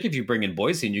situation, particularly if you bring in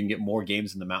Boise and you can get more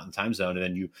games in the Mountain Time Zone, and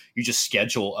then you just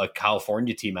schedule a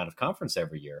California team out of conference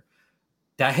every year,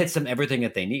 that hits them everything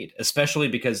that they need, especially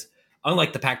because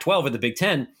unlike the Pac-12 or the Big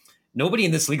Ten, nobody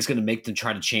in this league is going to make them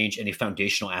try to change any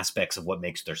foundational aspects of what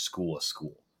makes their school a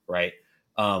school, right?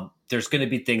 There's going to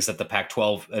be things that the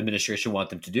Pac-12 administration want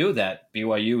them to do that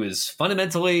BYU is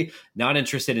fundamentally not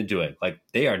interested in doing. Like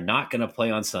they are not going to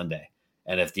play on Sunday.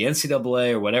 And if the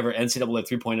NCAA or whatever NCAA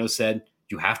 3.0 said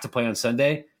you have to play on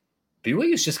Sunday,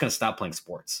 BYU is just going to stop playing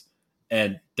sports,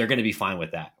 and they're going to be fine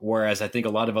with that. Whereas I think a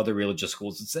lot of other religious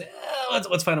schools would say,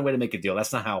 let's find a way to make a deal.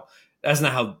 That's not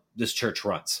how this church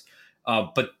runs.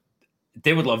 But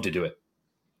they would love to do it.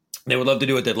 They would love to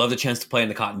do it. They'd love the chance to play in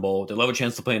the Cotton Bowl. They'd love a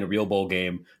chance to play in a real bowl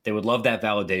game. They would love that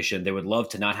validation. They would love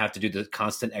to not have to do the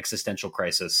constant existential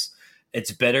crisis.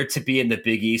 It's better to be in the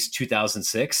Big East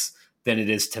 2006 than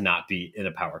it is to not be in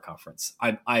a power conference.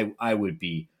 I would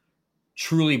be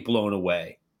truly blown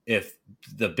away if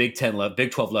the Big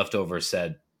 12 leftovers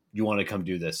said, you want to come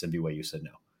do this, and BYU said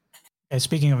no. Okay,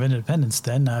 speaking of independence,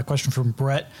 then, a question from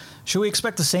Brett. Should we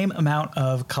expect the same amount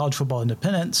of college football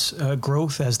independence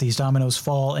growth as these dominoes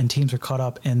fall and teams are caught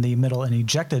up in the middle and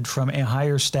ejected from a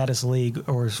higher status league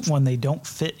or one they don't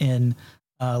fit in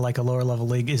like a lower level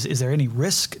league? Is there any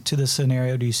risk to this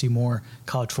scenario? Do you see more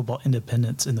college football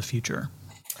independence in the future?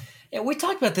 Yeah, we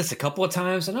talked about this a couple of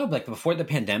times. I know, like before the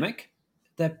pandemic,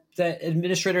 that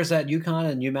administrators at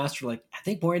UConn and UMass were like, I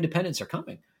think more independents are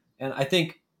coming. And I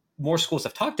think more schools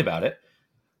have talked about it.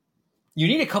 You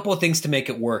need a couple of things to make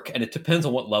it work, and it depends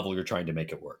on what level you're trying to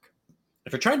make it work.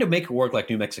 if you're trying to make it work like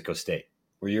New Mexico State,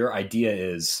 where your idea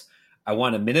is, I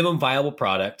want a minimum viable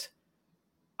product,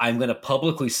 I'm going to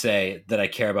publicly say that I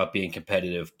care about being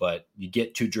competitive, but you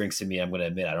get 2 drinks in me, I'm going to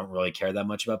admit I don't really care that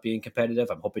much about being competitive.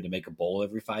 I'm hoping to make a bowl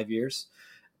every 5 years.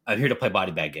 I'm here to play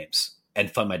body bag games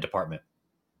and fund my department.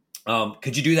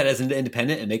 Could you do that as an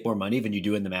independent and make more money than you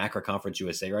do in the MAC or Conference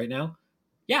USA right now?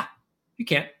 Yeah, you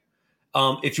can.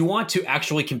 If you want to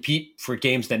actually compete for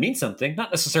games that mean something,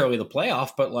 not necessarily the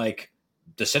playoff, but like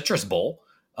the Citrus Bowl,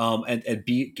 and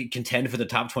contend for the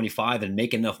top 25 and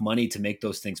make enough money to make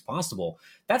those things possible,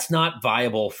 that's not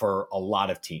viable for a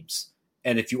lot of teams.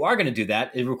 And if you are going to do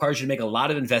that, it requires you to make a lot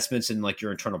of investments in like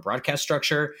your internal broadcast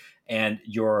structure and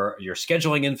your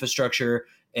scheduling infrastructure,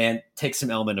 and take some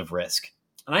element of risk.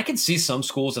 And I can see some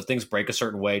schools, if things break a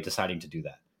certain way, deciding to do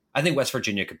that. I think West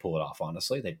Virginia could pull it off,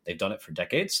 honestly. They've done it for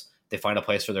decades. They find a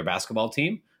place for their basketball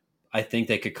team. I think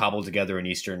they could cobble together an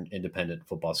Eastern independent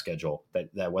football schedule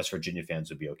that West Virginia fans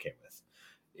would be okay with.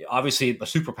 Obviously, a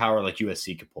superpower like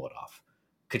USC could pull it off.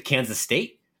 Could Kansas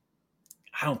State?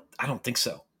 I don't think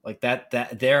so. Like that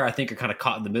there, I think you're kind of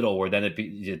caught in the middle, where then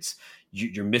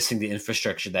you're missing the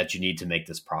infrastructure that you need to make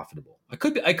this profitable. I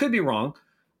could be wrong,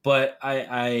 but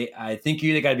I think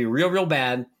you either got to be real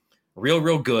bad,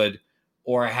 real good,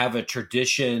 or have a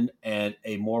tradition and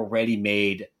a more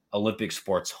ready-made Olympic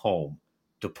sports home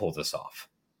to pull this off.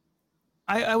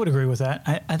 I would agree with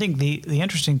that. I think the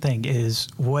interesting thing is,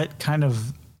 what kind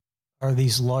of are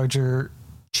these larger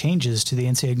changes to the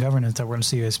NCAA governance that we're going to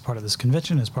see as part of this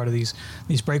convention, as part of these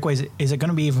breakaways? Is it going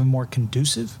to be even more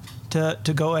conducive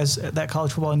to go as that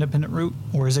college football independent route,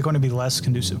 or is it going to be less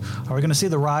conducive? Are we going to see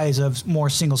the rise of more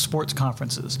single sports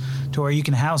conferences to where you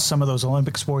can house some of those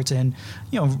Olympic sports in,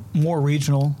 more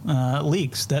regional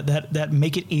leagues that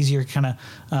make it easier, kind of,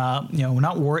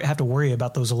 not have to worry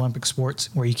about those Olympic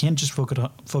sports, where you can just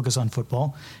focus on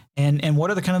football? And what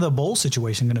are the kind of the bowl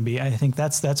situation going to be? I think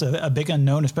that's a big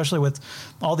unknown, especially with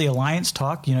all the alliance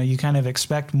talk. You kind of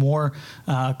expect more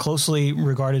closely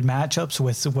regarded matchups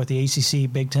with the ACC,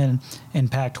 Big Ten,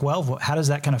 and Pac-12. How does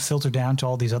that kind of filter down to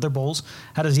all these other bowls?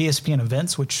 How does ESPN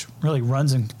Events, which really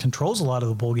runs and controls a lot of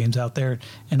the bowl games out there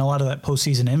and a lot of that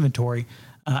postseason inventory,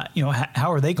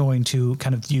 how are they going to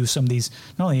kind of view some of these,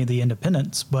 not only the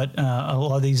independents, but a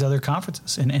lot of these other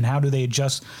conferences, and how do they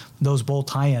adjust those bowl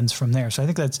tie-ins from there? So I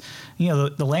think that's,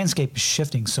 the landscape is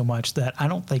shifting so much that I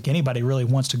don't think anybody really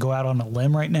wants to go out on a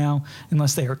limb right now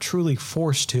unless they are truly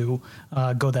forced to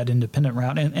go that independent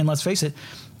route. And let's face it,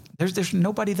 there's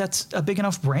nobody that's a big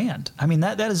enough brand. I mean,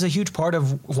 that is a huge part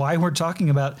of why we're talking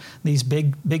about these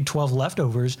Big 12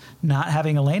 leftovers not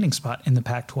having a landing spot in the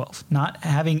Pac-12, not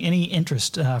having any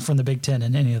interest from the Big Ten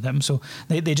in any of them. So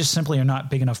they just simply are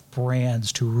not big enough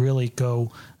brands to really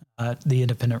go the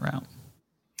independent route.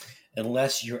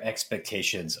 Unless your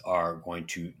expectations are going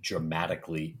to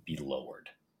dramatically be lowered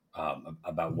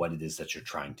about what it is that you're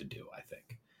trying to do, I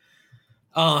think.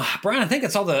 Brian, I think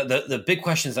that's all the big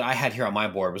questions that I had here on my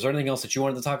board. Was there anything else that you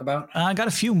wanted to talk about? I got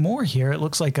a few more here. It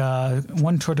looks like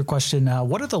one Twitter question.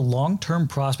 What are the long-term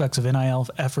prospects of NIL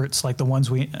efforts like the ones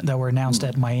that were announced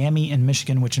at Miami and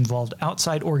Michigan, which involved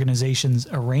outside organizations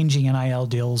arranging NIL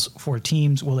deals for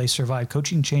teams? Will they survive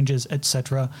coaching changes,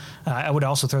 etc.? I would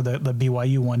also throw the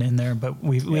BYU one in there, but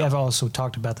we have also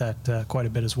talked about that quite a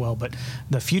bit as well. But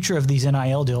the future of these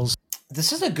NIL deals.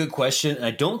 This is a good question.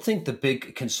 I don't think the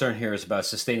big concern here is about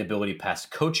sustainability past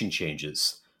coaching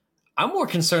changes. I'm more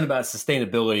concerned about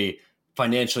sustainability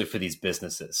financially for these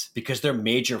businesses, because they're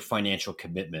major financial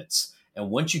commitments. And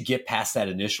once you get past that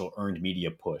initial earned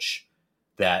media push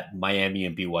that Miami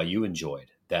and BYU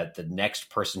enjoyed, that the next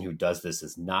person who does this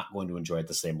is not going to enjoy at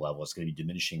the same level, it's going to be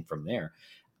diminishing from there.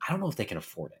 I don't know if they can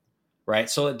afford it, right?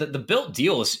 So the built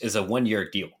deal is a 1-year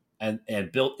deal.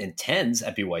 And Built intends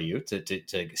at BYU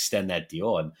to extend that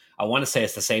deal. And I want to say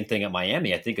it's the same thing at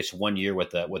Miami. I think it's 1 year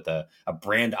with a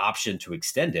brand option to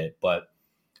extend it. But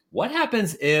what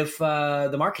happens if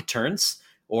the market turns,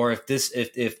 or if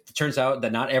it turns out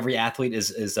that not every athlete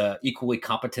is a equally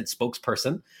competent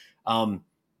spokesperson?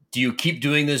 Do you keep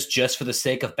doing this just for the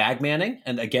sake of bag manning?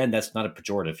 And again, that's not a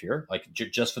pejorative here, like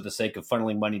just for the sake of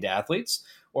funneling money to athletes,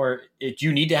 or do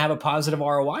you need to have a positive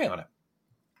ROI on it?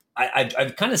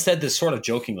 I've kind of said this sort of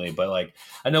jokingly, but like,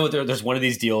 I know there's one of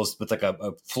these deals with like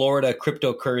a Florida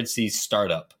cryptocurrency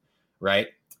startup, right?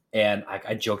 And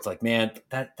I joked like, man,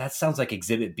 that sounds like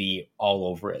Exhibit B all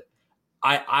over it.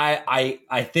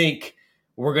 I think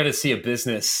we're going to see a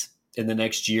business in the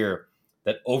next year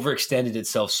that overextended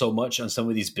itself so much on some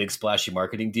of these big splashy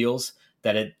marketing deals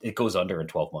that it goes under in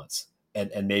 12 months.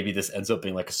 And maybe this ends up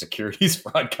being like a securities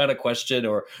fraud kind of question,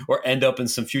 or end up in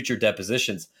some future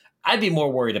depositions. I'd be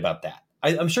more worried about that.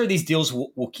 I'm sure these deals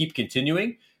will keep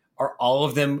continuing. Are all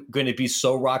of them going to be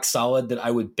so rock solid that I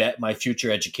would bet my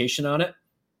future education on it?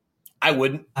 I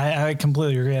wouldn't. I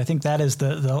completely agree. I think that is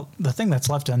the thing that's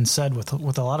left unsaid with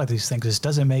a lot of these things is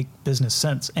doesn't make business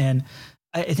sense. And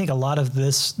I think a lot of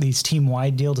these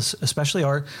team-wide deals especially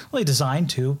are really designed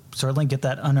to certainly get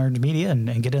that unearned media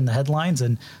and get in the headlines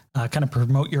and kind of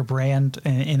promote your brand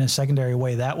in a secondary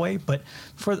way that way. But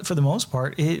for the most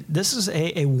part, this is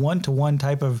a one-to-one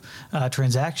type of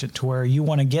transaction to where you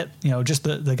want to get, just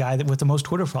the guy with the most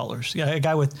Twitter followers, a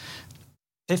guy with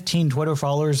 15 Twitter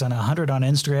followers and 100 on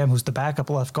Instagram who's the backup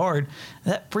left guard.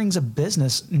 That brings a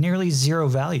business nearly zero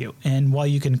value. And while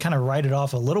you can kind of write it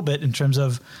off a little bit in terms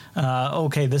of,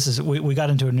 okay, we got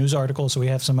into a news article, so we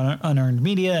have some unearned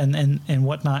media and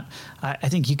whatnot. I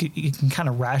think you can kind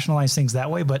of rationalize things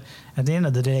that way. But at the end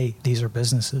of the day, these are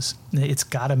businesses. It's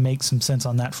got to make some sense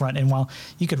on that front. And while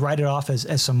you could write it off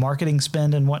as some marketing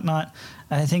spend and whatnot,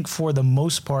 I think for the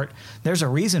most part, there's a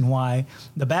reason why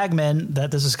the bagmen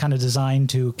that this is kind of designed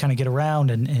to kind of get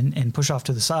around and push off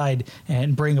to the side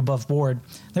and bring above board.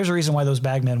 There's a reason why those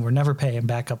bagmen were never paying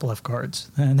backup left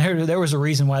guards. And there was a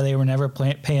reason why they were never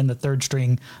paying the third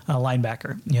string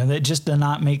linebacker. That just did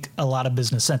not make a lot of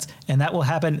business sense. And that will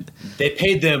happen. They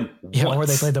paid them once. Or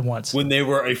they paid them once. When they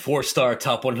were a 4-star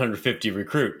top 150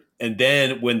 recruit. And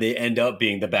then when they end up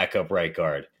being the backup right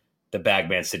guard, the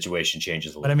bagman situation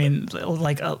changes a little bit. But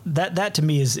I mean, that to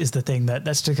me is the thing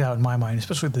that sticks out in my mind,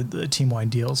 especially with the team-wide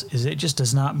deals, is it just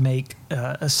does not make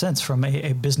a sense from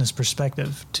a business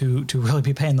perspective to really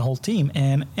be paying the whole team.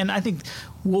 And I think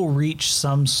we'll reach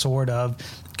some sort of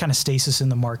kind of stasis in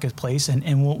the marketplace,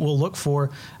 and we'll look for,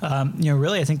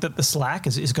 really, I think that the slack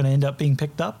is going to end up being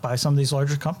picked up by some of these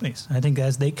larger companies. I think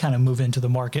as they kind of move into the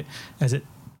market, as it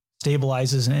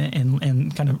stabilizes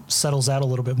and kind of settles out a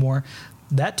little bit more,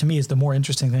 that to me is the more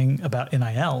interesting thing about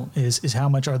NIL is how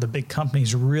much are the big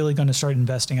companies really going to start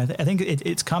investing. I think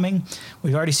it's coming.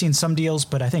 We've already seen some deals,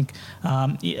 but I think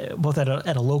both at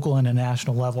a local and a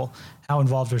national level, how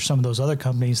involved are some of those other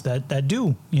companies that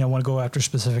do want to go after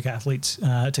specific athletes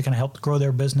to kind of help grow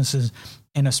their businesses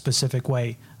in a specific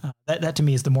way. That to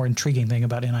me is the more intriguing thing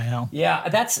about NIL. Yeah,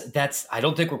 that's. I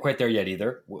don't think we're quite there yet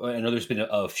either. I know there's been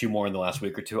a few more in the last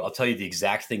week or two. I'll tell you the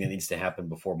exact thing that needs to happen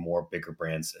before more bigger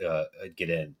brands get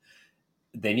in.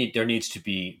 There needs to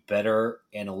be better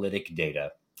analytic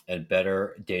data and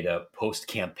better data post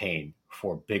campaign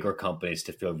for bigger companies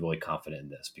to feel really confident in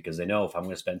this, because they know if I'm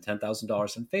going to spend $10,000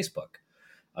 on Facebook,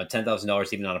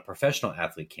 $10,000 even on a professional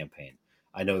athlete campaign,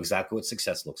 I know exactly what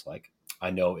success looks like. I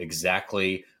know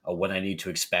exactly what I need to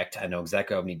expect. I know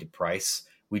exactly how I need to price.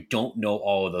 We don't know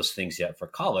all of those things yet for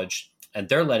college, and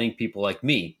they're letting people like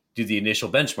me do the initial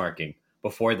benchmarking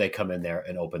before they come in there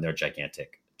and open their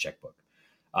gigantic checkbook.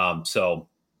 So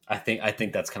I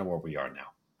think that's kind of where we are now.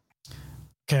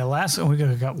 Okay, we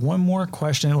got one more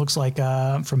question. It looks like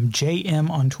from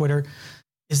JM on Twitter.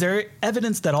 Is there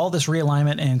evidence that all this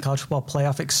realignment and college football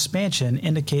playoff expansion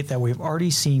indicate that we've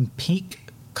already seen peak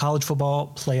college football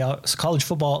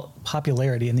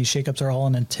popularity, and these shakeups are all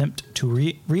an attempt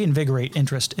to reinvigorate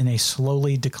interest in a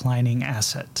slowly declining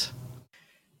asset?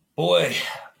 Boy,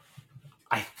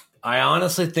 I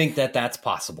honestly think that that's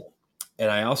possible. And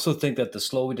I also think that the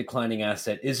slowly declining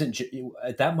asset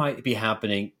that might be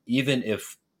happening even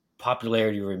if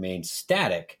popularity remains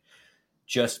static,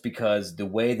 just because the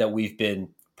way that we've been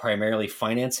primarily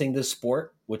financing this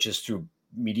sport, which is through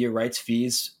media rights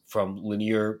fees from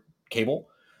linear cable,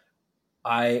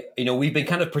 we've been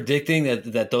kind of predicting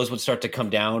that those would start to come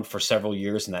down for several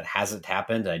years, and that hasn't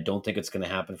happened. And I don't think it's going to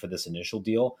happen for this initial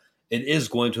deal. It is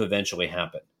going to eventually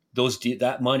happen.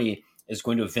 That money is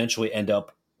going to eventually end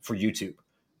up for YouTube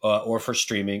or for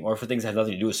streaming or for things that have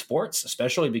nothing to do with sports,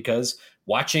 especially because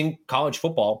watching college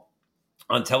football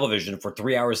on television for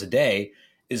 3 hours a day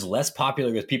is less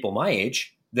popular with people my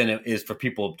age than it is for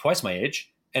people twice my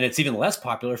age. And it's even less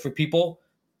popular for people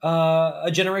a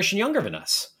generation younger than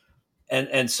us.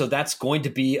 And so that's going to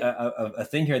be a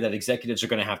thing here that executives are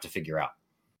going to have to figure out.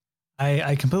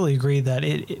 I completely agree that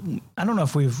I don't know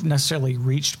if we've necessarily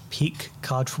reached peak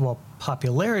college football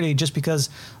popularity, just because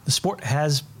the sport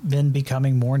has been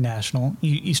becoming more national.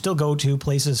 You still go to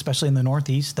places, especially in the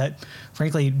Northeast, that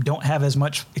frankly don't have as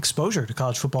much exposure to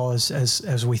college football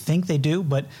as we think they do.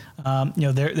 But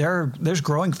there's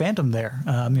growing fandom there.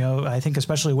 I think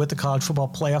especially with the college football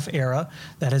playoff era,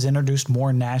 that has introduced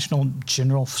more national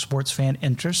general sports fan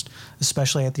interest,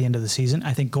 especially at the end of the season.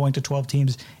 I think going to 12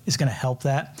 teams is going to help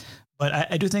that.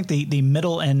 But I do think the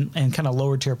middle and kind of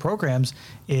lower tier programs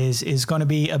is going to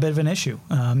be a bit of an issue.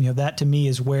 That to me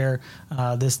is where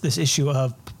this issue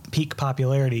of peak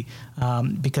popularity,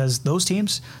 because those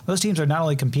teams are not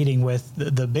only competing with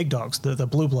the big dogs, the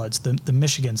Blue Bloods, the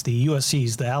Michigans, the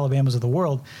USCs, the Alabamas of the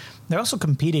world. They're also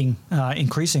competing,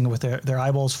 increasing with their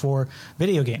eyeballs for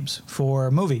video games,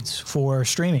 for movies, for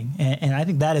streaming. And I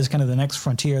think that is kind of the next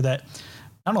frontier that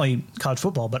not only college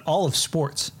football, but all of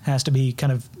sports has to be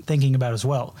kind of thinking about as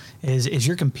well, is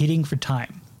you're competing for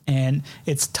time. And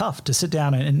it's tough to sit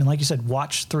down and like you said,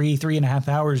 watch 3.5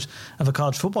 hours of a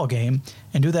college football game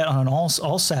and do that on all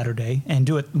Saturday and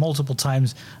do it multiple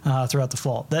times throughout the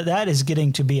fall. That is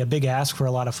getting to be a big ask for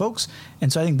a lot of folks.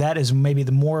 And so I think that is maybe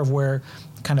the more of where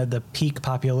kind of the peak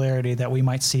popularity that we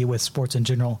might see with sports in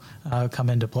general come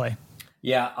into play.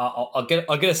 Yeah, I'll get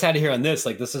us out of here on this.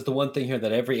 Like, this is the one thing here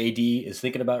that every AD is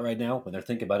thinking about right now when they're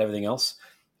thinking about everything else.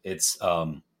 It's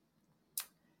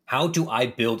how do I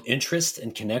build interest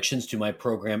and connections to my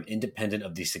program independent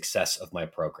of the success of my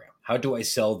program? How do I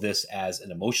sell this as an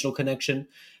emotional connection?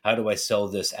 How do I sell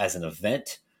this as an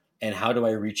event? And how do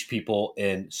I reach people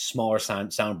in smaller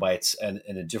sound bites and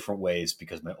in different ways?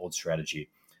 Because my old strategy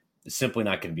is simply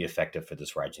not going to be effective for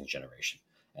this rising generation.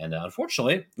 And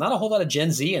unfortunately, not a whole lot of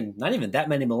Gen Z and not even that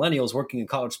many millennials working in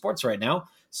college sports right now.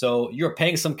 So you're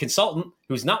paying some consultant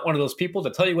who's not one of those people to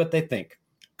tell you what they think.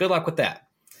 Good luck with that.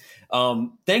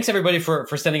 Thanks, everybody, for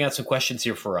sending out some questions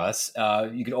here for us.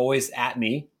 You can always at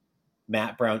me,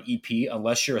 Matt Brown EP,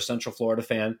 unless you're a Central Florida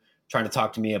fan trying to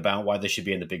talk to me about why they should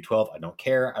be in the Big 12. I don't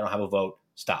care. I don't have a vote.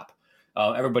 Stop.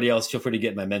 Everybody else, feel free to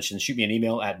get my mentions. Shoot me an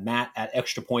email at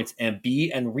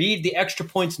matt@extrapointsmb and read the Extra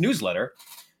Points newsletter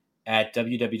at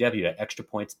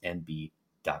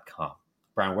www.extrapointsmb.com.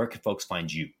 Brian, where can folks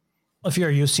find you? If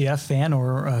you're a UCF fan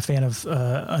or a fan of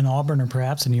an Auburn, or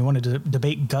perhaps, and you wanted to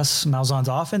debate Gus Malzahn's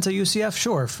offense at UCF,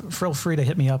 sure, feel free to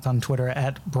hit me up on Twitter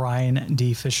at Brian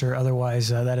D. Fisher. Otherwise,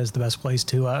 that is the best place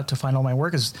to find all my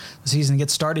work as the season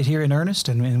gets started here in earnest,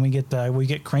 and we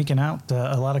get cranking out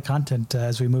a lot of content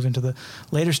as we move into the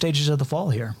later stages of the fall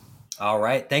here. All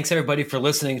right. Thanks, everybody, for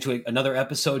listening to another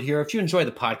episode here. If you enjoy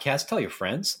the podcast, tell your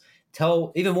friends.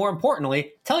 Even more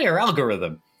importantly, tell your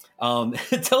algorithm.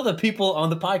 Tell the people on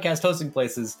the podcast hosting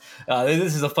places.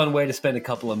 This is a fun way to spend a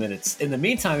couple of minutes. In the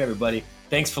meantime, everybody,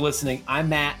 thanks for listening. I'm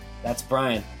Matt. That's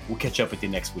Brian. We'll catch up with you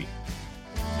next week.